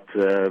 there's about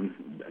 20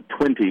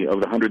 of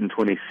the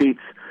 120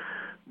 seats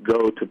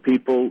go to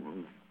people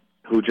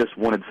who just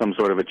wanted some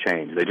sort of a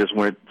change. They just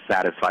weren't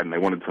satisfied, and they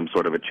wanted some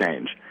sort of a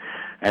change.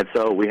 And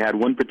so we had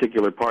one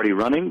particular party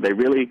running. They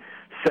really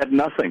said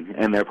nothing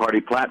in their party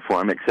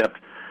platform except,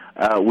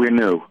 we're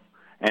new.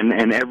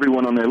 And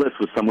everyone on their list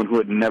was someone who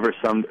had never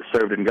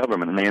served in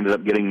government, and they ended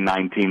up getting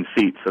 19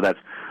 seats. So that's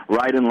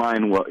right in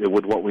line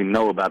with what we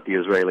know about the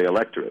Israeli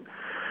electorate.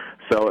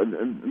 So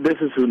this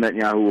is who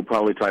Netanyahu will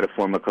probably try to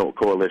form a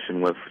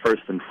coalition with,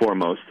 first and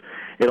foremost.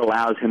 It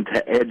allows him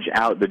to edge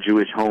out the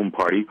Jewish Home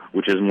Party,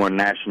 which is more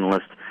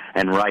nationalist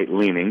and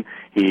right-leaning.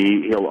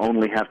 He'll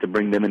only have to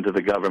bring them into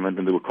the government,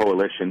 into a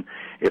coalition,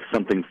 if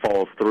something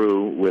falls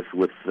through with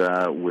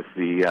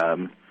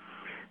the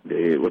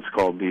what's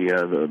called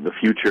the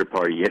Future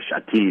Party, Yesh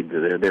Atid.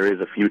 There is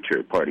a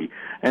Future Party,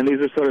 and these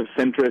are sort of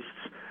centrists.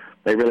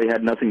 They really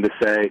had nothing to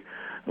say,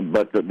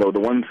 but the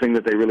one thing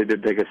that they really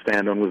did take a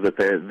stand on was that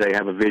they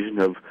have a vision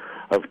of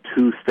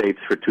two states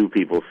for two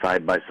people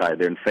side by side.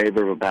 They're in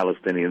favor of a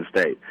Palestinian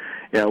state,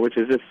 which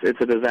is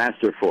it's a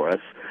disaster for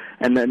us.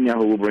 And then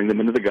Netanyahu will bring them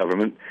into the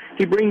government.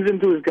 He brings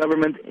into his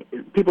government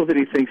people that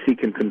he thinks he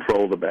can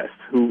control the best,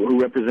 who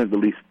represent the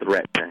least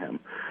threat to him.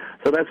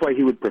 So that's why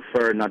he would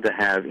prefer not to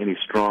have any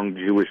strong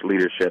Jewish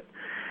leadership,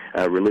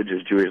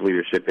 religious Jewish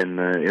leadership in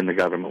the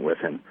government with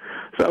him.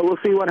 So we'll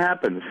see what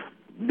happens.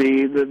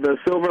 The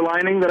silver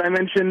lining that I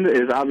mentioned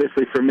is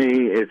obviously for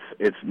me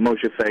it's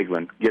Moshe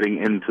Feiglin getting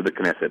into the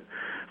Knesset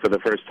for the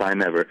first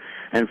time ever.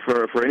 And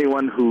for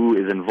anyone who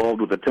is involved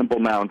with the Temple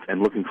Mount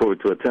and looking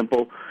forward to a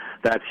temple,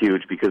 that's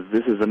huge, because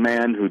this is a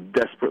man who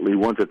desperately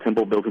wants a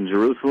temple built in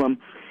Jerusalem.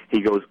 He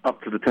goes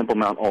up to the Temple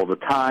Mount all the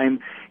time.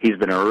 He's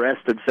been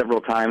arrested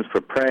several times for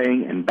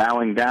praying and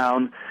bowing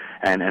down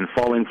and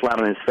falling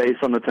flat on his face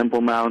on the Temple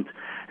Mount.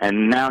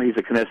 And now he's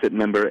a Knesset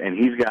member, and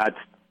he's got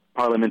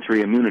parliamentary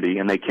immunity,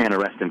 and they can't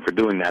arrest him for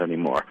doing that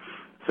anymore.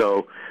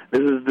 So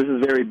this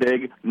is very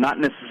big, not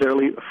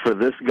necessarily for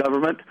this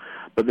government,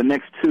 but the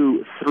next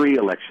 2-3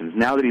 elections.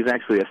 Now that he's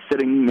actually a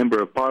sitting member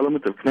of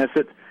parliament, of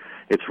Knesset,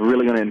 it's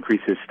really going to increase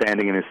his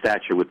standing and his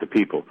stature with the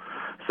people.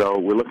 So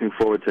we're looking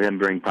forward to him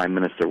being prime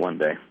minister one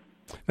day.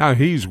 Now,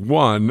 he's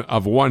one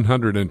of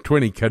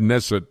 120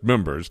 Knesset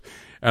members,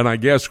 and I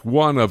guess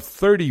one of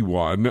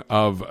 31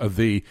 of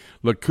the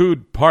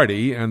Likud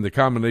party and the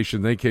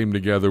combination they came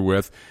together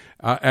with.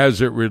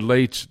 as it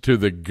relates to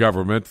the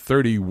government,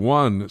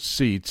 31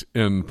 seats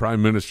in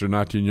Prime Minister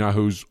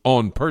Netanyahu's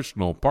own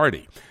personal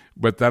party.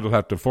 But that'll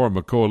have to form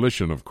a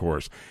coalition, of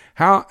course.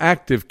 How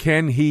active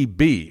can he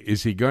be?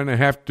 Is he going to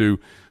have to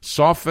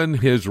soften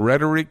his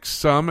rhetoric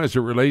some as it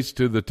relates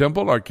to the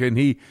temple, or can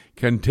he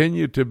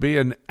continue to be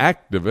an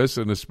activist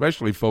and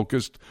especially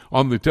focused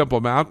on the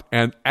Temple Mount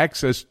and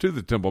access to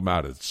the Temple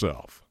Mount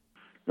itself?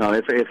 No,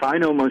 if I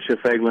know Moshe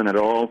Feiglin at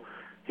all,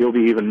 he'll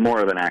be even more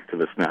of an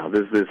activist now.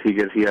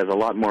 He has a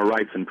lot more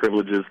rights and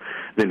privileges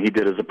than he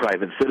did as a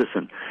private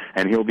citizen,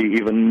 and he'll be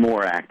even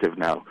more active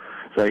now.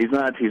 So he's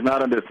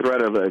not under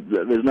threat of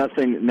there's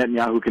nothing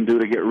Netanyahu can do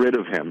to get rid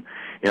of him.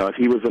 If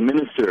he was a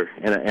minister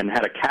and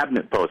had a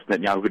cabinet post,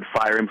 Netanyahu could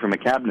fire him from a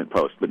cabinet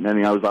post. But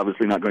Netanyahu's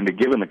obviously not going to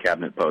give him a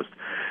cabinet post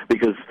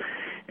because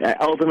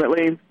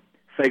ultimately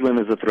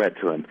Feiglin is a threat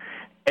to him.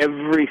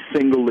 Every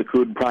single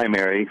Likud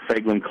primary,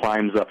 Feiglin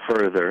climbs up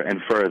further and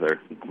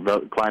further,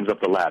 climbs up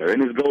the ladder,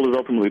 and his goal is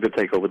ultimately to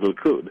take over the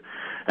Likud,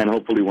 and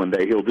hopefully one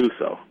day he'll do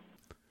so.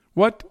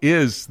 What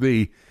is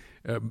the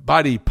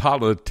body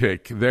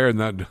politic there in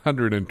that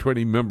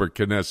 120-member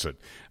Knesset?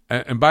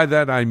 And by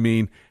that I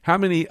mean, how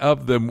many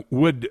of them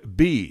would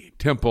be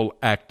Temple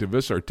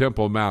activists or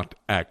Temple Mount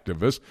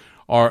activists,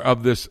 or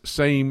of this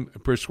same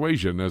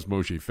persuasion as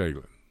Moshe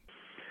Feiglin?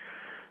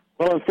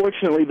 Well,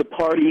 unfortunately, the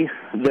party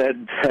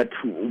that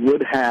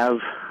would have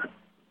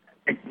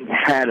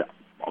had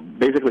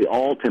basically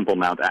all Temple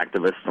Mount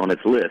activists on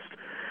its list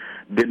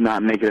did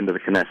not make it into the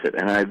Knesset,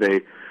 and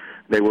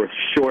they were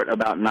short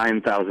about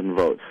 9,000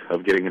 votes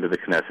of getting into the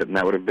Knesset, and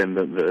that would have been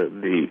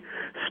the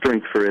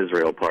Strength for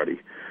Israel party.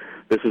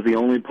 This was the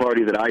only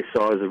party that I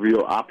saw as a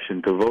real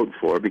option to vote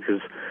for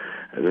because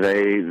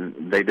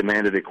they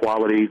demanded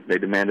equality. They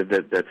demanded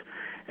that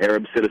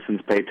Arab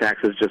citizens pay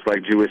taxes just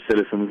like Jewish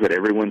citizens, that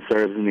everyone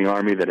serves in the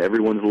army, that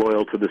everyone's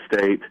loyal to the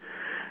state,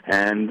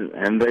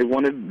 and they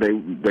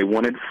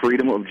wanted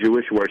freedom of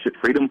Jewish worship,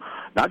 freedom,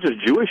 not just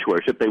Jewish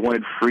worship, they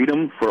wanted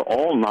freedom for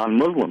all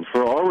non-Muslims,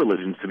 for all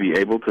religions to be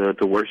able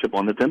to worship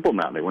on the Temple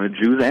Mount. They wanted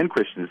Jews and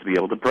Christians to be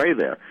able to pray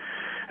there.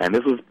 And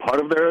this was part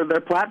of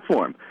their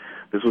platform.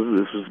 This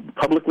was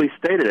publicly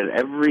stated at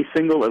every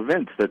single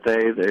event that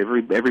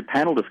every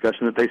panel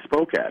discussion that they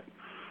spoke at.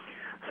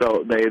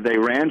 So they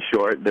ran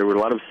short. There were a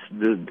lot of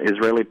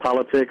Israeli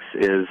politics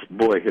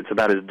it's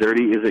about as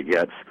dirty as it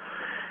gets.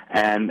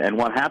 And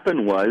what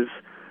happened was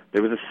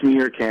there was a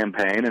smear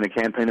campaign and a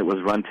campaign that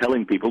was run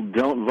telling people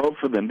don't vote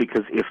for them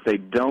because if they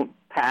don't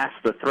pass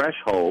the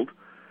threshold,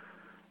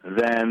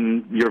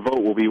 then your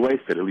vote will be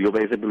wasted. You'll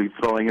basically be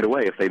throwing it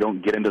away if they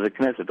don't get into the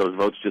Knesset. Those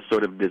votes just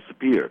sort of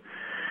disappear.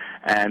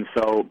 And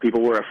so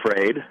people were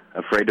afraid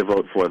to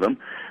vote for them,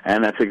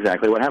 and that's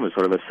exactly what happened,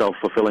 sort of a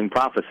self-fulfilling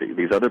prophecy.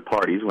 These other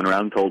parties went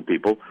around and told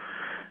people,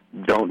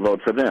 don't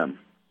vote for them.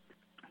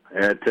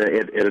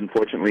 It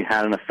unfortunately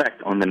had an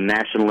effect on the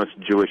nationalist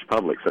Jewish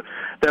public. So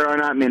there are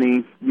not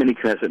many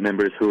Knesset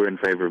members who are in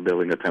favor of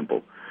building a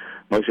temple.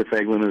 Moshe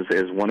Feiglin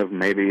is one of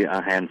maybe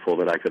a handful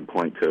that I could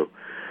point to.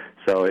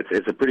 So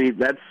that's a pretty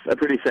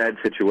sad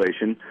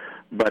situation.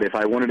 But if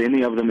I wanted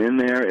any of them in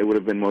there, it would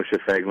have been Moshe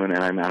Feiglin,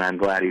 and I'm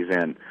glad he's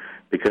in.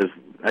 Because,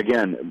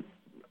 again,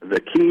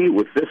 the key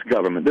with this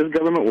government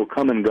will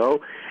come and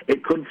go.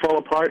 It could fall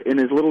apart in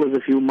as little as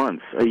a few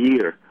months, a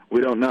year.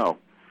 We don't know.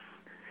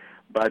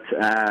 But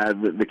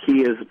the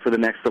key is for the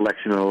next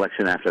election and the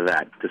election after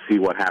that to see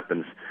what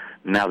happens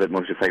now that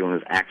Moshe Feiglin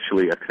is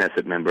actually a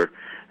Knesset member.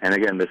 And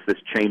again, this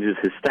changes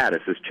his status.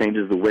 This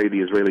changes the way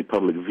the Israeli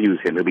public views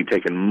him. He'll be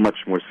taken much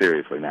more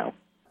seriously now.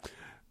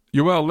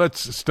 Well,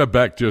 let's step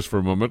back just for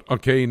a moment.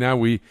 Okay, now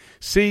we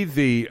see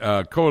the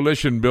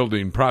coalition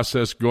building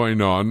process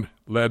going on,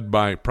 led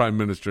by Prime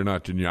Minister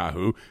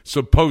Netanyahu,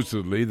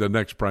 supposedly the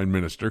next prime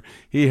minister.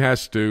 He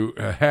has to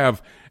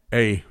have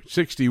a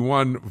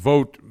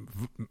 61-vote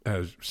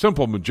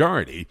simple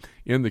majority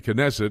in the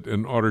Knesset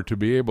in order to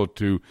be able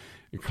to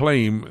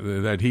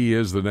claim that he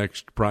is the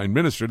next prime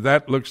minister.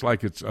 That looks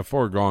like it's a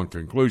foregone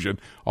conclusion,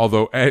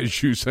 although,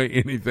 as you say,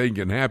 anything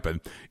can happen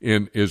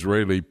in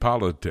Israeli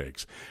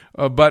politics.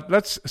 But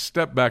let's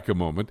step back a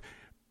moment.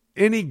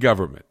 Any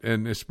government,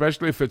 and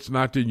especially if it's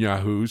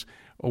Netanyahu's,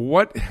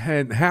 what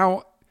and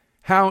how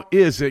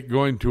is it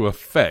going to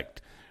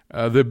affect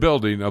the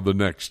building of the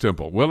next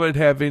temple? Will it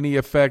have any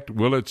effect?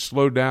 Will it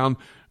slow down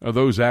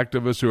those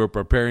activists who are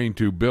preparing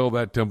to build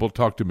that temple?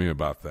 Talk to me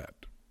about that.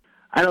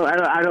 I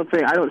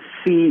don't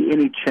see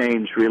any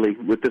change really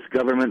with this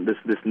government,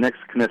 this next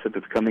Knesset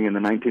that's coming in, the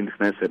 19th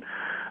Knesset.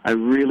 I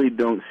really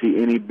don't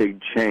see any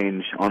big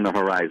change on the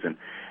horizon.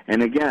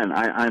 And again,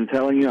 I'm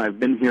telling you, I've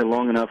been here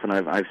long enough and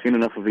I've seen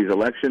enough of these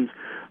elections.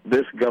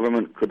 This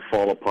government could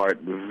fall apart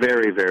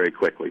very, very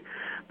quickly.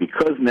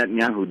 Because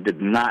Netanyahu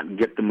did not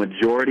get the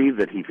majority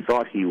that he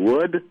thought he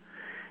would,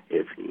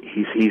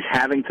 he's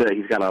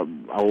got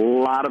a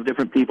lot of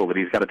different people that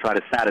he's got to try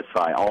to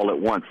satisfy all at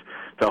once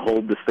to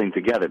hold this thing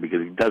together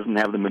because he doesn't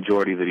have the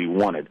majority that he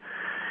wanted.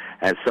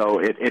 And so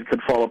it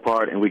could fall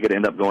apart and we could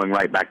end up going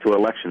right back to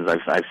elections.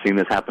 I've seen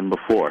this happen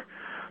before.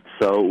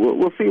 So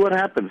we'll see what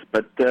happens.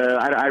 But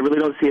I really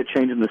don't see a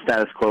change in the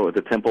status quo at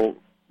the Temple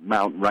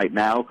Mount right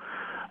now.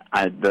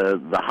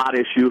 The hot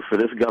issue for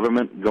this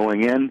government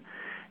going in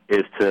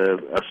is to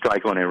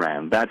strike on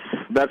Iran. That's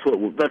what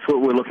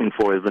we're looking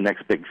for is the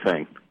next big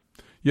thing.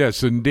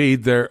 Yes,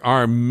 indeed. There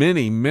are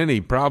many,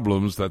 many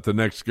problems that the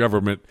next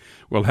government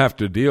will have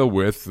to deal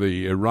with.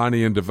 The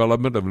Iranian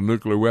development of a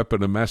nuclear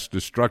weapon of mass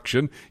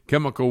destruction,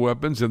 chemical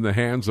weapons in the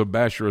hands of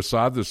Bashar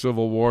Assad, the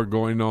civil war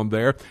going on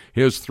there,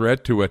 his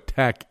threat to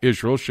attack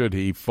Israel should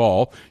he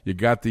fall. You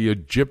got the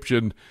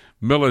Egyptian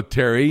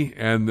military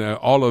and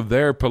all of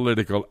their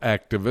political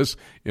activists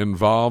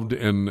involved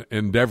in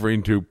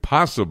endeavoring to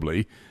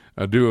possibly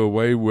do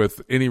away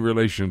with any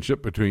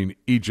relationship between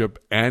Egypt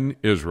and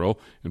Israel.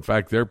 In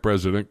fact, their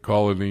president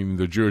calling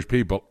the Jewish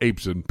people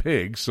apes and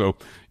pigs. So,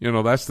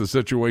 that's the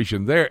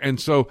situation there. And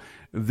so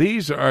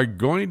these are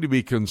going to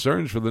be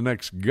concerns for the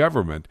next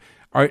government.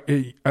 Are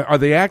the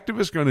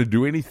activists going to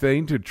do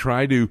anything to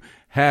try to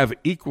have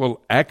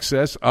equal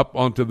access up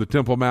onto the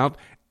Temple Mount?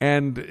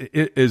 And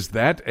is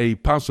that a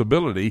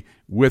possibility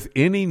with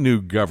any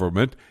new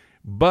government?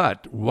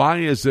 But why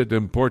is it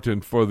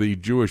important for the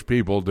Jewish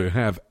people to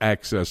have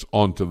access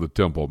onto the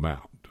Temple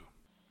Mount?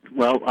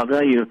 Well, I'll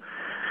tell you,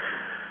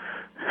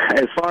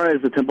 as far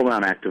as the Temple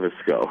Mount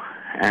activists go,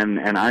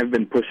 and I've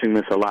been pushing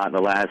this a lot the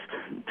last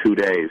 2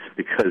 days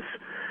because,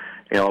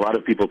 a lot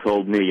of people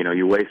told me,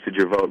 you wasted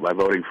your vote by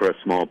voting for a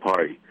small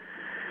party.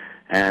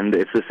 And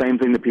it's the same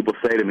thing that people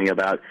say to me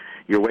about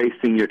you're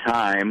wasting your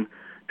time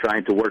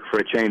trying to work for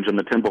a change on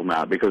the Temple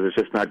Mount because it's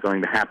just not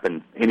going to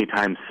happen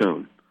anytime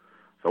soon.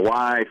 So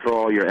why throw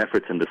all your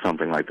efforts into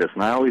something like this?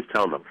 And I always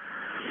tell them,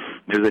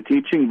 there's a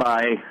teaching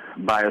by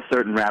a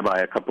certain rabbi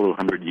a couple of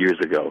 100 years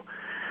ago,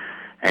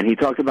 and he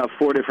talked about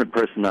 4 different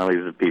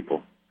personalities of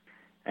people,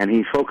 and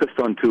he focused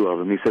on 2 of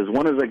them. He says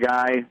one is a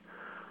guy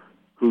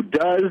who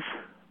does,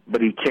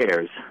 but he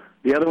cares.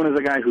 The other one is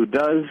a guy who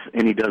does,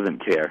 and he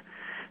doesn't care.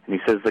 And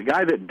he says the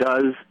guy that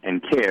does and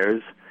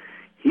cares,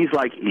 he's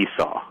like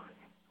Esau.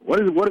 What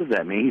does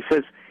that mean? He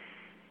says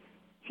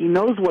he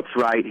knows what's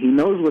right, he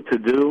knows what to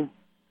do,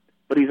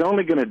 but he's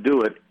only going to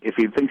do it if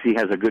he thinks he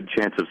has a good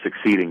chance of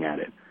succeeding at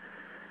it.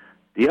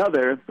 The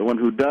other, the one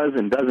who does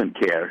and doesn't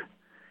care,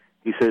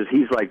 he says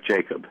he's like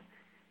Jacob.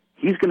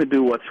 He's going to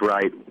do what's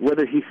right,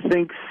 whether he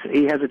thinks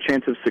he has a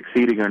chance of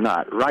succeeding or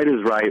not. Right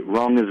is right,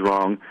 wrong is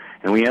wrong,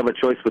 and when you have a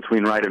choice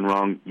between right and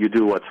wrong, you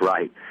do what's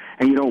right.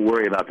 And you don't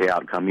worry about the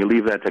outcome. You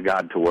leave that to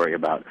God to worry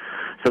about.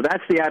 So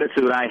that's the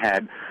attitude I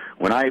had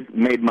when I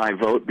made my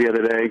vote the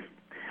other day.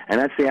 And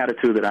that's the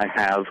attitude that I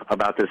have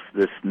about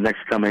this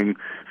next coming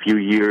few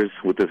years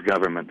with this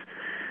government.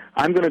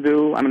 I'm going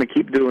to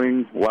keep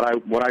doing what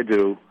I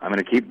do. I'm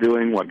going to keep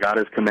doing what God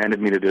has commanded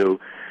me to do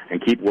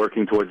and keep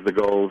working towards the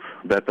goals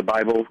that the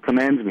Bible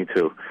commands me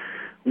to,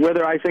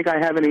 whether I think I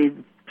have any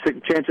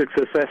chance of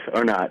success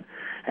or not.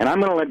 And I'm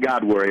going to let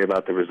God worry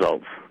about the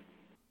results.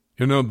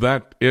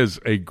 That is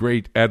a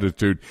great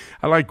attitude.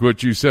 I like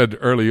what you said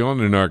early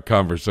on in our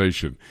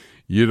conversation.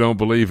 You don't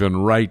believe in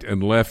right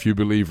and left, you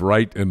believe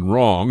right and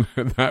wrong.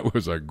 That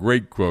was a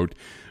great quote.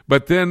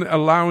 But then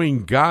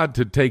allowing God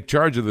to take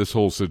charge of this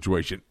whole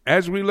situation.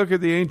 As we look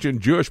at the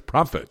ancient Jewish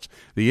prophets,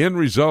 the end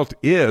result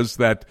is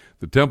that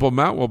the Temple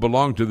Mount will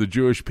belong to the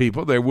Jewish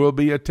people. There will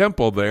be a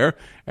temple there,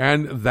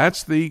 and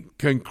that's the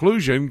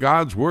conclusion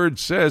God's word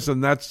says,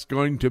 and that's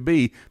going to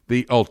be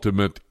the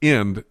ultimate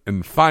end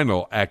and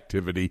final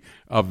activity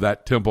of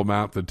that Temple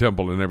Mount, the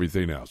temple, and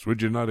everything else.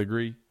 Would you not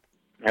agree?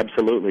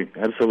 Absolutely,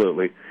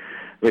 absolutely.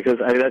 Because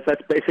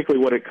that's basically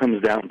what it comes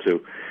down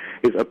to,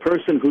 is a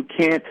person who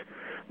can't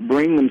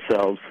bring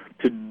themselves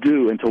to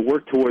do and to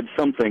work towards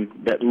something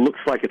that looks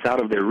like it's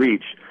out of their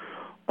reach,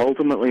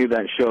 ultimately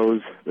that shows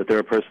that they're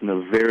a person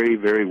of very,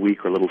 very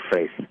weak or little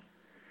faith.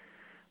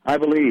 I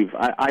believe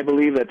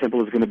that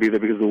temple is going to be there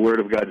because the Word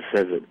of God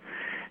says it.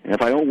 And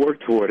if I don't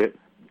work toward it,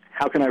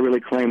 how can I really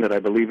claim that I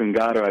believe in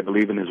God or I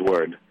believe in His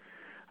Word?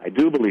 I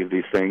do believe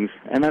these things,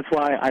 and that's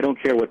why I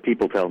don't care what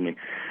people tell me,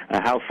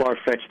 how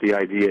far-fetched the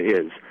idea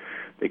is.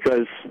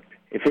 Because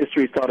if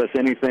history's taught us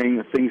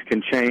anything, things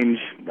can change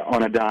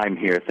on a dime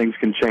here. Things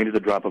can change at the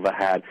drop of a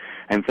hat.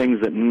 And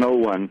things that no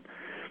one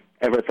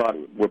ever thought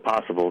were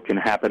possible can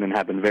happen and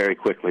happen very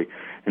quickly.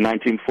 In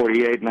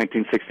 1948,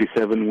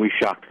 1967, we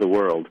shocked the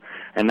world.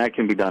 And that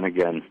can be done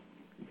again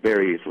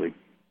very easily.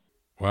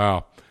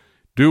 Wow.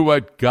 Do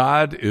what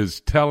God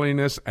is telling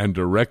us and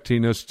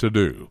directing us to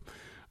do.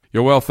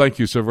 Yoel, thank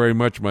you so very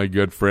much, my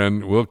good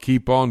friend. We'll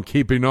keep on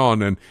keeping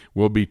on, and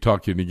we'll be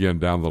talking again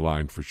down the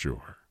line for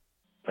sure.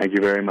 Thank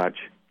you very much.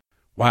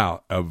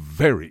 Wow, a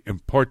very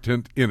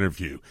important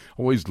interview.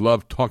 Always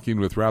love talking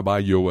with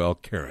Rabbi Yoel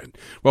Keren.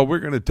 Well, we're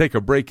going to take a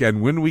break,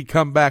 and when we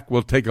come back,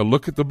 we'll take a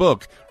look at the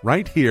book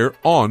right here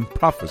on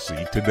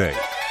Prophecy Today.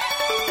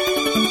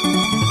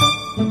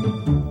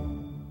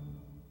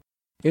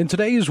 In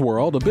today's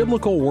world, a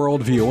biblical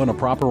worldview and a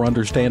proper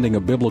understanding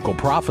of biblical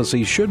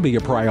prophecy should be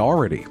a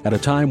priority. At a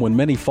time when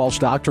many false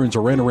doctrines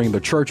are entering the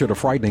church at a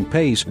frightening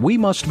pace, we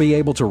must be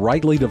able to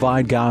rightly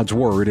divide God's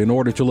Word in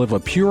order to live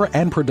a pure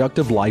and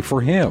productive life for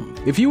Him.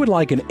 If you would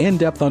like an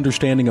in-depth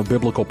understanding of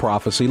biblical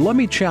prophecy, let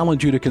me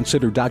challenge you to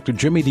consider Dr.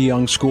 Jimmy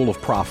DeYoung's School of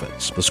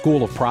Prophets. The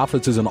School of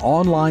Prophets is an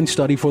online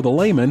study for the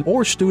layman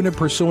or student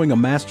pursuing a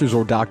master's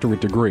or doctorate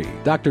degree.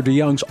 Dr.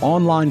 DeYoung's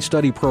online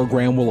study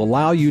program will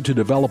allow you to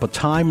develop a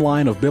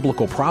timeline of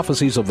biblical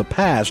prophecies of the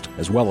past,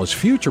 as well as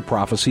future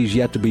prophecies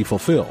yet to be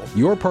fulfilled.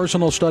 Your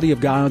personal study of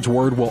God's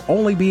Word will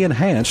only be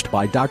enhanced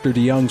by Dr.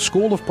 DeYoung's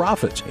School of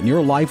Prophets, and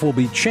your life will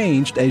be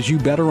changed as you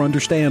better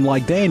understand,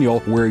 like Daniel,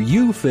 where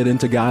you fit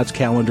into God's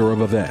calendar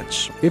of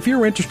events. If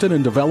you're interested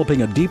in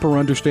developing a deeper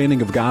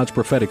understanding of God's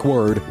prophetic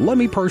Word, let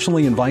me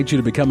personally invite you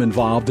to become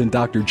involved in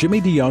Dr.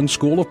 Jimmy DeYoung's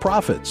School of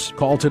Prophets.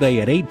 Call today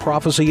at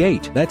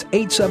 8-Prophecy-8. That's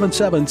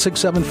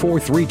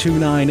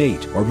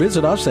 877-674-3298. Or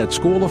visit us at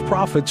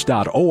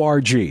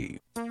schoolofprophets.org. The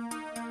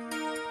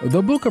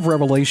book of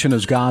Revelation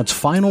is God's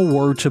final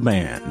word to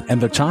man and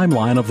the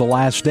timeline of the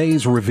last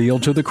days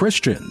revealed to the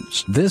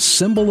Christians. This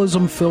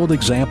symbolism-filled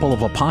example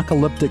of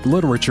apocalyptic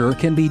literature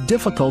can be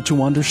difficult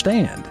to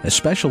understand,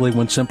 especially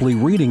when simply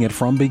reading it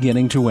from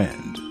beginning to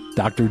end.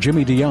 Dr.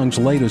 Jimmy DeYoung's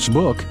latest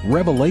book,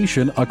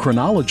 Revelation, A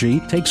Chronology,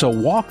 takes a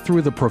walk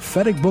through the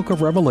prophetic book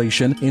of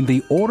Revelation in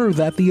the order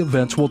that the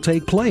events will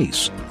take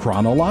place,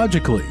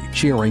 chronologically,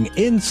 sharing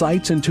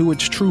insights into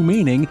its true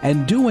meaning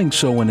and doing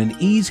so in an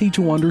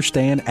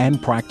easy-to-understand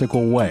and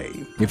practical way.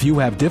 If you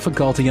have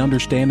difficulty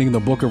understanding the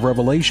book of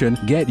Revelation,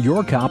 get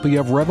your copy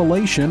of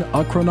Revelation,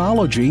 A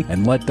Chronology,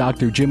 and let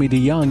Dr. Jimmy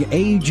DeYoung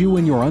aid you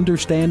in your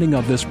understanding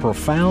of this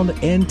profound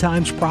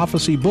end-times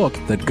prophecy book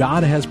that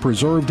God has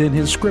preserved in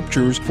His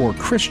Scriptures for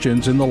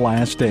Christians in the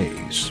last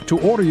days. To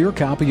order your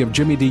copy of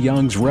Jimmy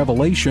DeYoung's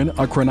Revelation,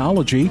 A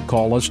Chronology,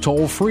 call us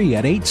toll-free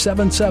at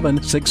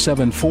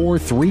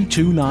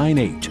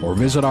 877-674-3298 or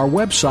visit our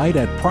website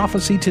at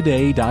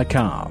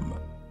prophecytoday.com.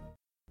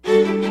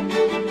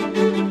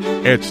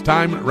 It's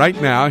time right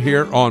now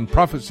here on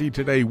Prophecy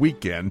Today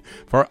Weekend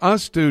for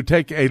us to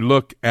take a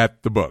look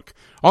at the book.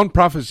 On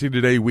Prophecy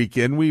Today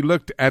Weekend, we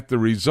looked at the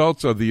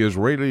results of the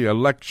Israeli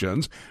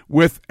elections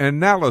with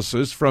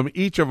analysis from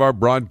each of our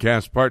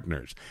broadcast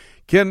partners.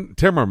 Ken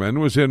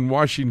Timmerman was in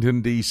Washington,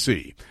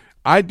 D.C.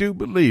 I do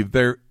believe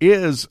there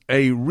is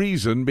a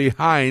reason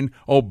behind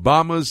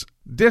Obama's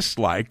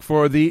dislike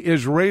for the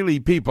Israeli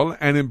people,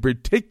 and in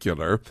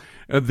particular,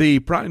 the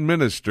Prime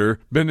Minister,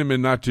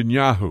 Benjamin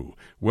Netanyahu.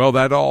 Well,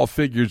 that all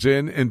figures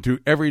into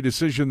every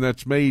decision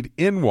that's made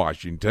in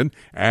Washington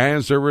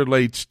as it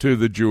relates to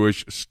the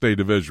Jewish state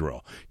of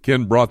Israel.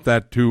 Ken brought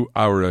that to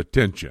our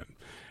attention.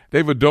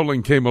 David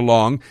Dolan came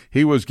along.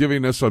 He was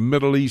giving us a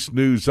Middle East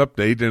news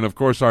update, and of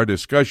course our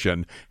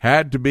discussion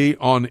had to be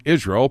on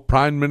Israel.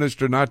 Prime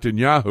Minister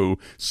Netanyahu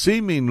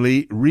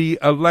seemingly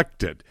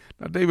re-elected.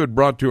 Now, David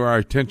brought to our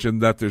attention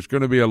that there's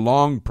going to be a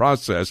long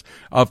process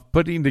of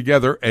putting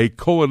together a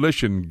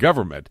coalition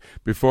government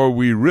before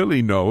we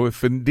really know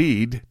if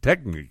indeed,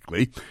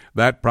 technically,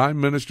 that Prime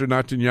Minister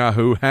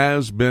Netanyahu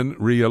has been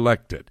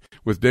re-elected.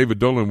 With David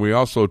Dolan, we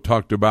also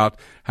talked about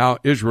how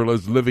Israel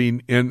is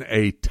living in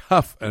a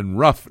tough and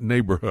rough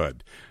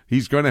neighborhood.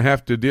 He's going to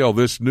have to deal,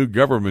 this new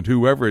government,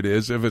 whoever it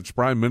is, if it's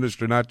Prime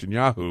Minister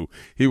Netanyahu,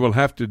 he will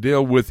have to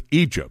deal with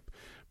Egypt.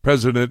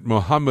 President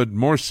Mohammed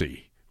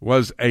Morsi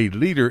was a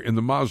leader in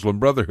the Muslim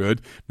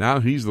Brotherhood.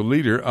 Now he's the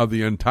leader of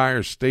the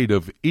entire state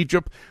of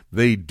Egypt.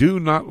 They do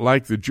not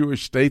like the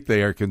Jewish state.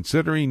 They are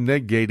considering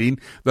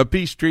negating the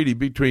peace treaty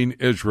between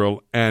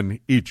Israel and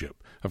Egypt.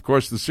 Of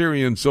course, the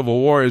Syrian civil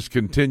war is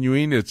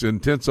continuing. It's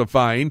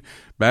intensifying.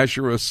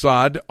 Bashar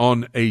Assad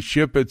on a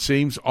ship, it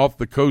seems, off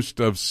the coast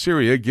of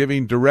Syria,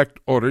 giving direct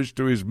orders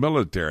to his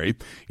military,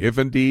 if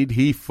indeed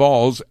he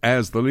falls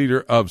as the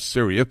leader of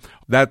Syria,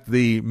 that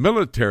the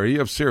military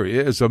of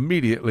Syria is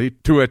immediately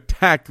to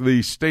attack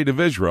the state of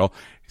Israel,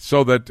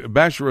 so that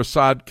Bashar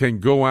Assad can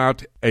go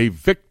out a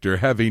victor,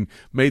 having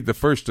made the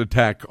first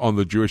attack on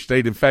the Jewish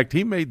state. In fact,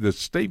 he made the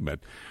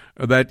statement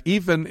that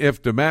even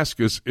if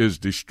Damascus is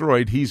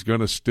destroyed, he's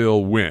going to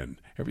still win.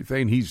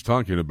 Everything he's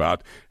talking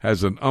about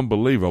has an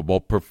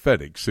unbelievable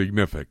prophetic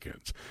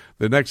significance.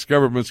 The next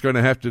government's going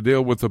to have to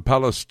deal with the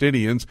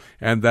Palestinians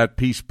and that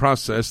peace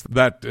process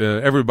that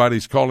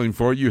everybody's calling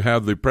for. You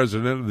have the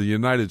President of the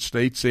United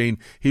States saying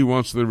he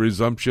wants the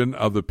resumption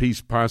of the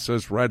peace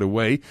process right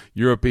away.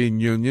 European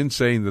Union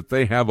saying that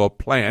they have a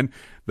plan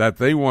that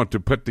they want to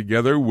put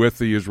together with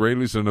the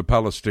Israelis and the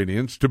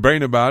Palestinians to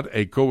bring about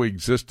a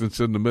coexistence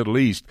in the Middle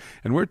East.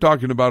 And we're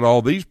talking about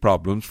all these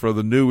problems for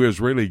the new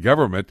Israeli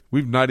government.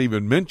 We've not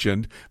even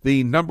mentioned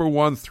the number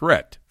one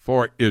threat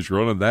for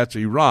Israel, and that's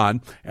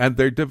Iran and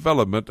their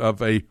development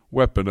of a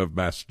weapon of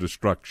mass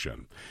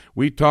destruction.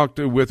 We talked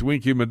with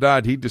Winky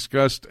Medad. He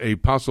discussed a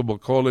possible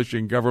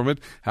coalition government,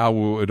 how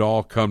will it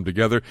all come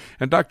together.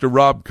 And Dr.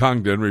 Rob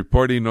Congdon,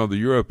 reporting on the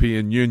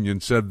European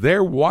Union, said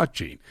they're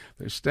watching.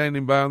 They're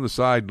standing by on the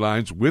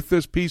sidelines with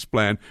this peace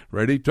plan,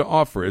 ready to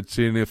offer it,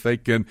 seeing if they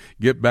can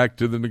get back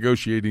to the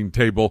negotiating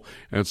table,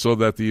 and so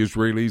that the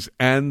Israelis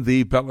and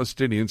the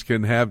Palestinians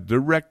can have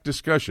direct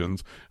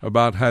discussions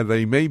about how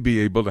they may be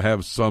able to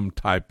have some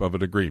type of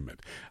an agreement.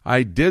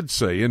 I did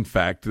say, in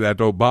fact, that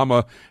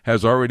Obama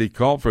has already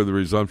called for the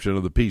resumption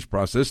of the peace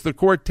process. The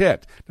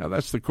quartet, now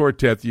that's the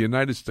quartet, the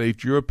United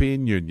States,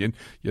 European Union,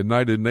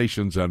 United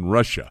Nations, and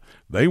Russia.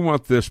 They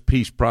want this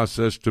peace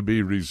process to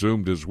be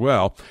resumed as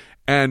well.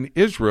 And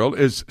Israel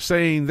is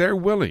saying they're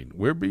willing.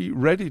 We'll be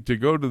ready to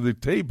go to the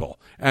table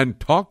and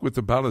talk with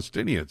the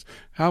Palestinians.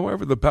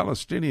 However, the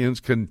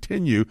Palestinians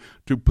continue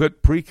to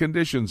put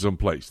preconditions in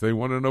place. They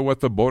want to know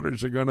what the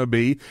borders are going to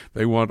be.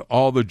 They want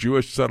all the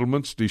Jewish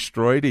settlements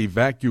destroyed,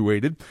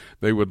 evacuated.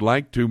 They would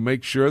like to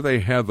make sure they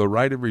have the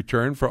right of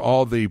return for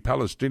all the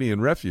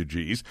Palestinian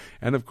refugees.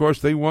 And, of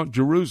course, they want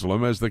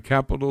Jerusalem as the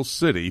capital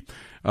city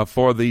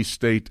for the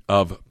state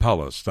of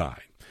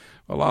Palestine.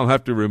 Well, I'll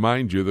have to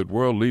remind you that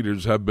world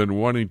leaders have been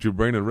wanting to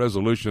bring a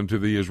resolution to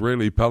the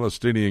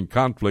Israeli-Palestinian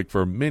conflict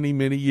for many,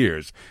 many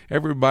years.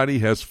 Everybody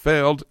has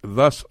failed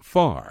thus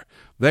far.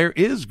 There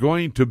is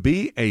going to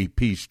be a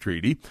peace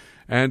treaty,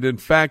 and in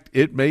fact,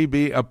 it may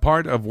be a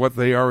part of what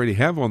they already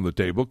have on the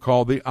table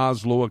called the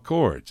Oslo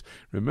Accords.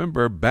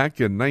 Remember, back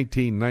in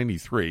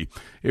 1993,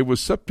 it was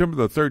September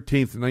the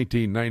 13th,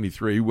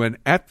 1993, when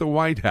at the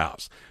White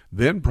House,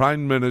 then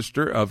Prime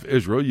Minister of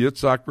Israel,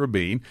 Yitzhak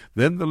Rabin,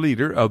 then the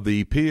leader of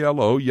the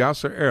PLO,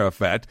 Yasser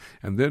Arafat,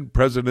 and then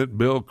President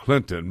Bill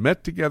Clinton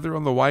met together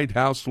on the White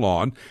House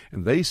lawn,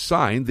 and they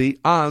signed the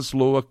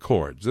Oslo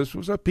Accords. This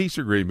was a peace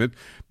agreement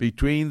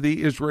between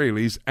the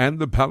Israelis and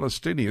the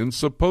Palestinians,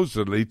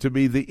 supposedly to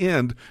be the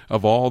end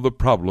of all the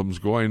problems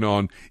going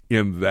on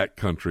in that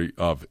country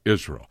of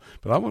Israel.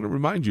 But I want to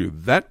remind you,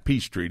 that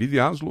peace treaty,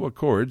 the Oslo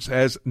Accords,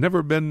 has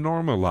never been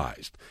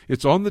normalized.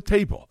 It's on the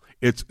table.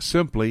 It's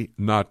simply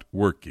not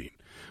working.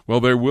 Well,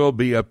 there will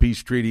be a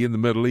peace treaty in the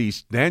Middle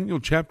East. Daniel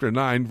chapter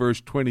 9,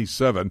 verse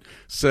 27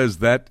 says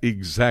that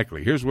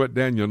exactly. Here's what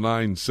Daniel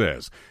 9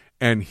 says.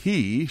 And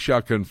he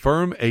shall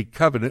confirm a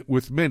covenant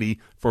with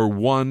many for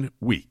 1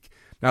 week.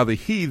 Now, the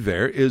he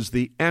there is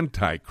the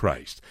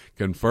Antichrist.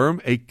 Confirm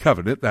a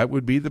covenant, that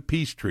would be the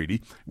peace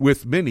treaty,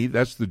 with many,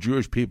 that's the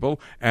Jewish people,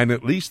 and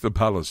at least the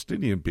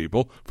Palestinian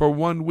people, for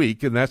 1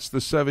 week, and that's the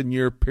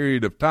 7-year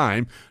period of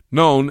time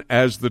known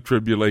as the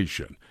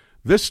tribulation.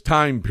 This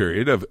time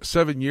period of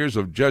 7 years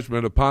of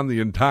judgment upon the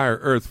entire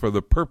earth for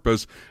the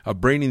purpose of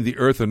bringing the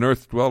earth and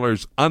earth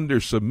dwellers under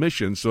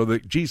submission so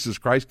that Jesus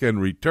Christ can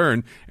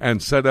return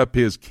and set up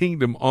his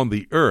kingdom on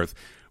the earth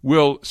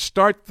will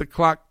start the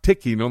clock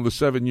ticking on the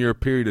 7-year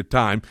period of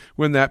time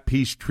when that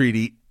peace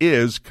treaty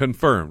is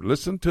confirmed.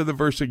 Listen to the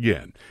verse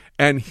again.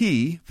 And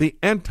he, the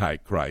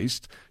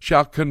Antichrist,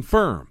 shall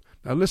confirm.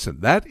 Now listen,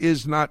 that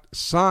is not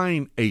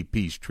sign a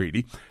peace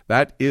treaty.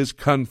 That is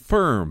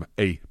confirm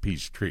a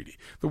peace treaty.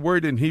 The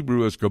word in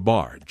Hebrew is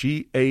gabar,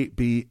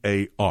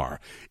 G-A-B-A-R.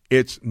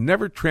 It's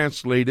never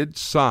translated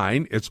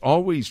sign. It's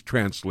always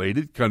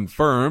translated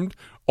confirmed,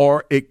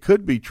 or it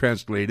could be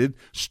translated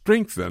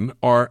strengthen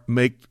or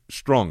make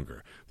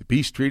stronger. The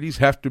peace treaties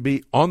have to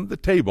be on the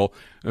table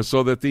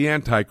so that the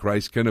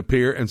Antichrist can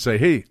appear and say,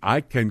 hey,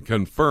 I can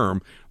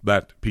confirm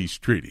that peace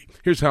treaty.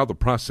 Here's how the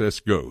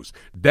process goes.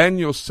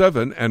 Daniel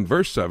 7 and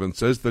verse 7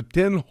 says the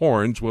 10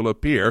 horns will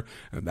appear,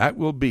 and that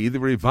will be the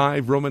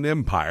revived Roman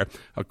Empire,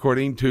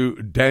 according to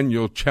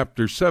Daniel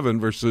chapter 7,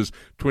 verses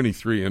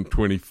 23 and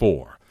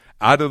 24.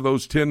 Out of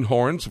those 10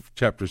 horns,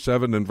 chapter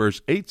 7 and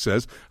verse 8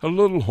 says, a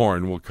little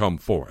horn will come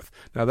forth.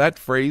 Now that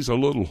phrase, a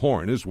little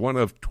horn, is one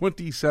of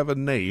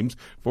 27 names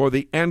for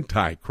the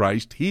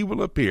Antichrist. He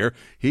will appear.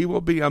 He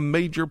will be a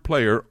major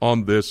player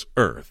on this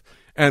earth.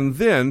 And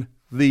then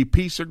the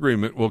peace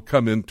agreement will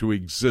come into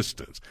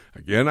existence.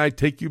 Again, I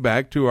take you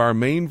back to our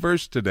main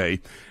verse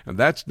today, and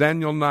that's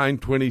Daniel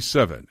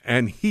 9:27.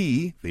 And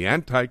he, the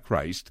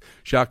Antichrist,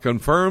 shall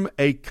confirm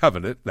a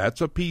covenant,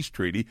 that's a peace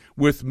treaty,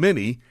 with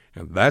many,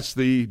 and that's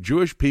the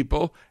Jewish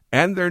people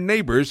and their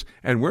neighbors,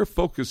 and we're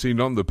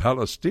focusing on the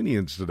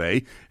Palestinians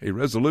today. A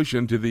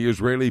resolution to the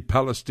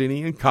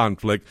Israeli-Palestinian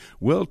conflict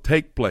will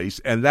take place,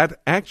 and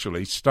that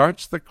actually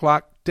starts the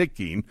clock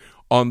ticking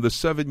on the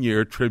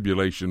 7-year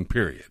tribulation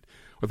period.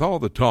 With all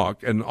the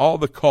talk and all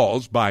the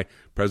calls by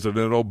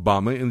President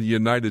Obama in the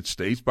United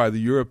States, by the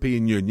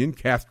European Union,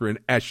 Catherine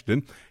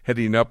Ashton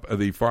heading up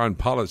the foreign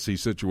policy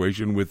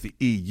situation with the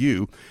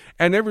EU,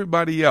 and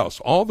everybody else,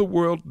 all the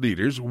world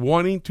leaders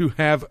wanting to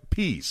have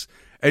peace,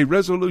 a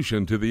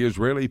resolution to the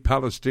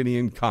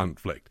Israeli-Palestinian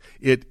conflict.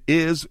 It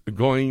is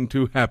going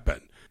to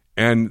happen.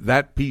 And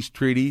that peace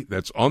treaty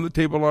that's on the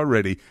table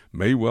already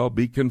may well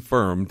be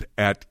confirmed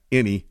at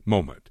any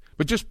moment.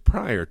 But just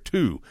prior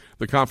to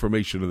the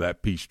confirmation of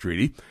that peace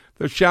treaty,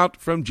 the shout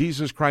from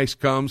Jesus Christ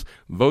comes,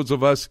 those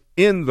of us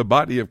in the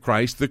body of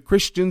Christ, the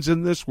Christians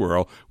in this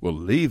world, will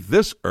leave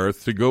this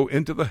earth to go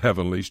into the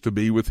heavenlies to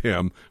be with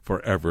him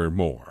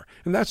forevermore.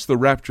 And that's the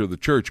rapture of the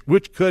church,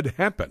 which could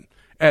happen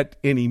at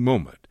any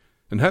moment.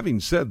 And having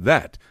said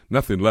that,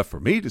 nothing left for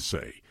me to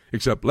say,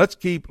 except let's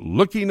keep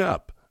looking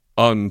up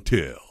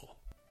until.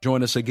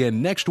 Join us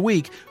again next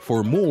week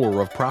for more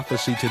of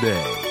Prophecy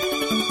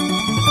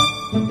Today.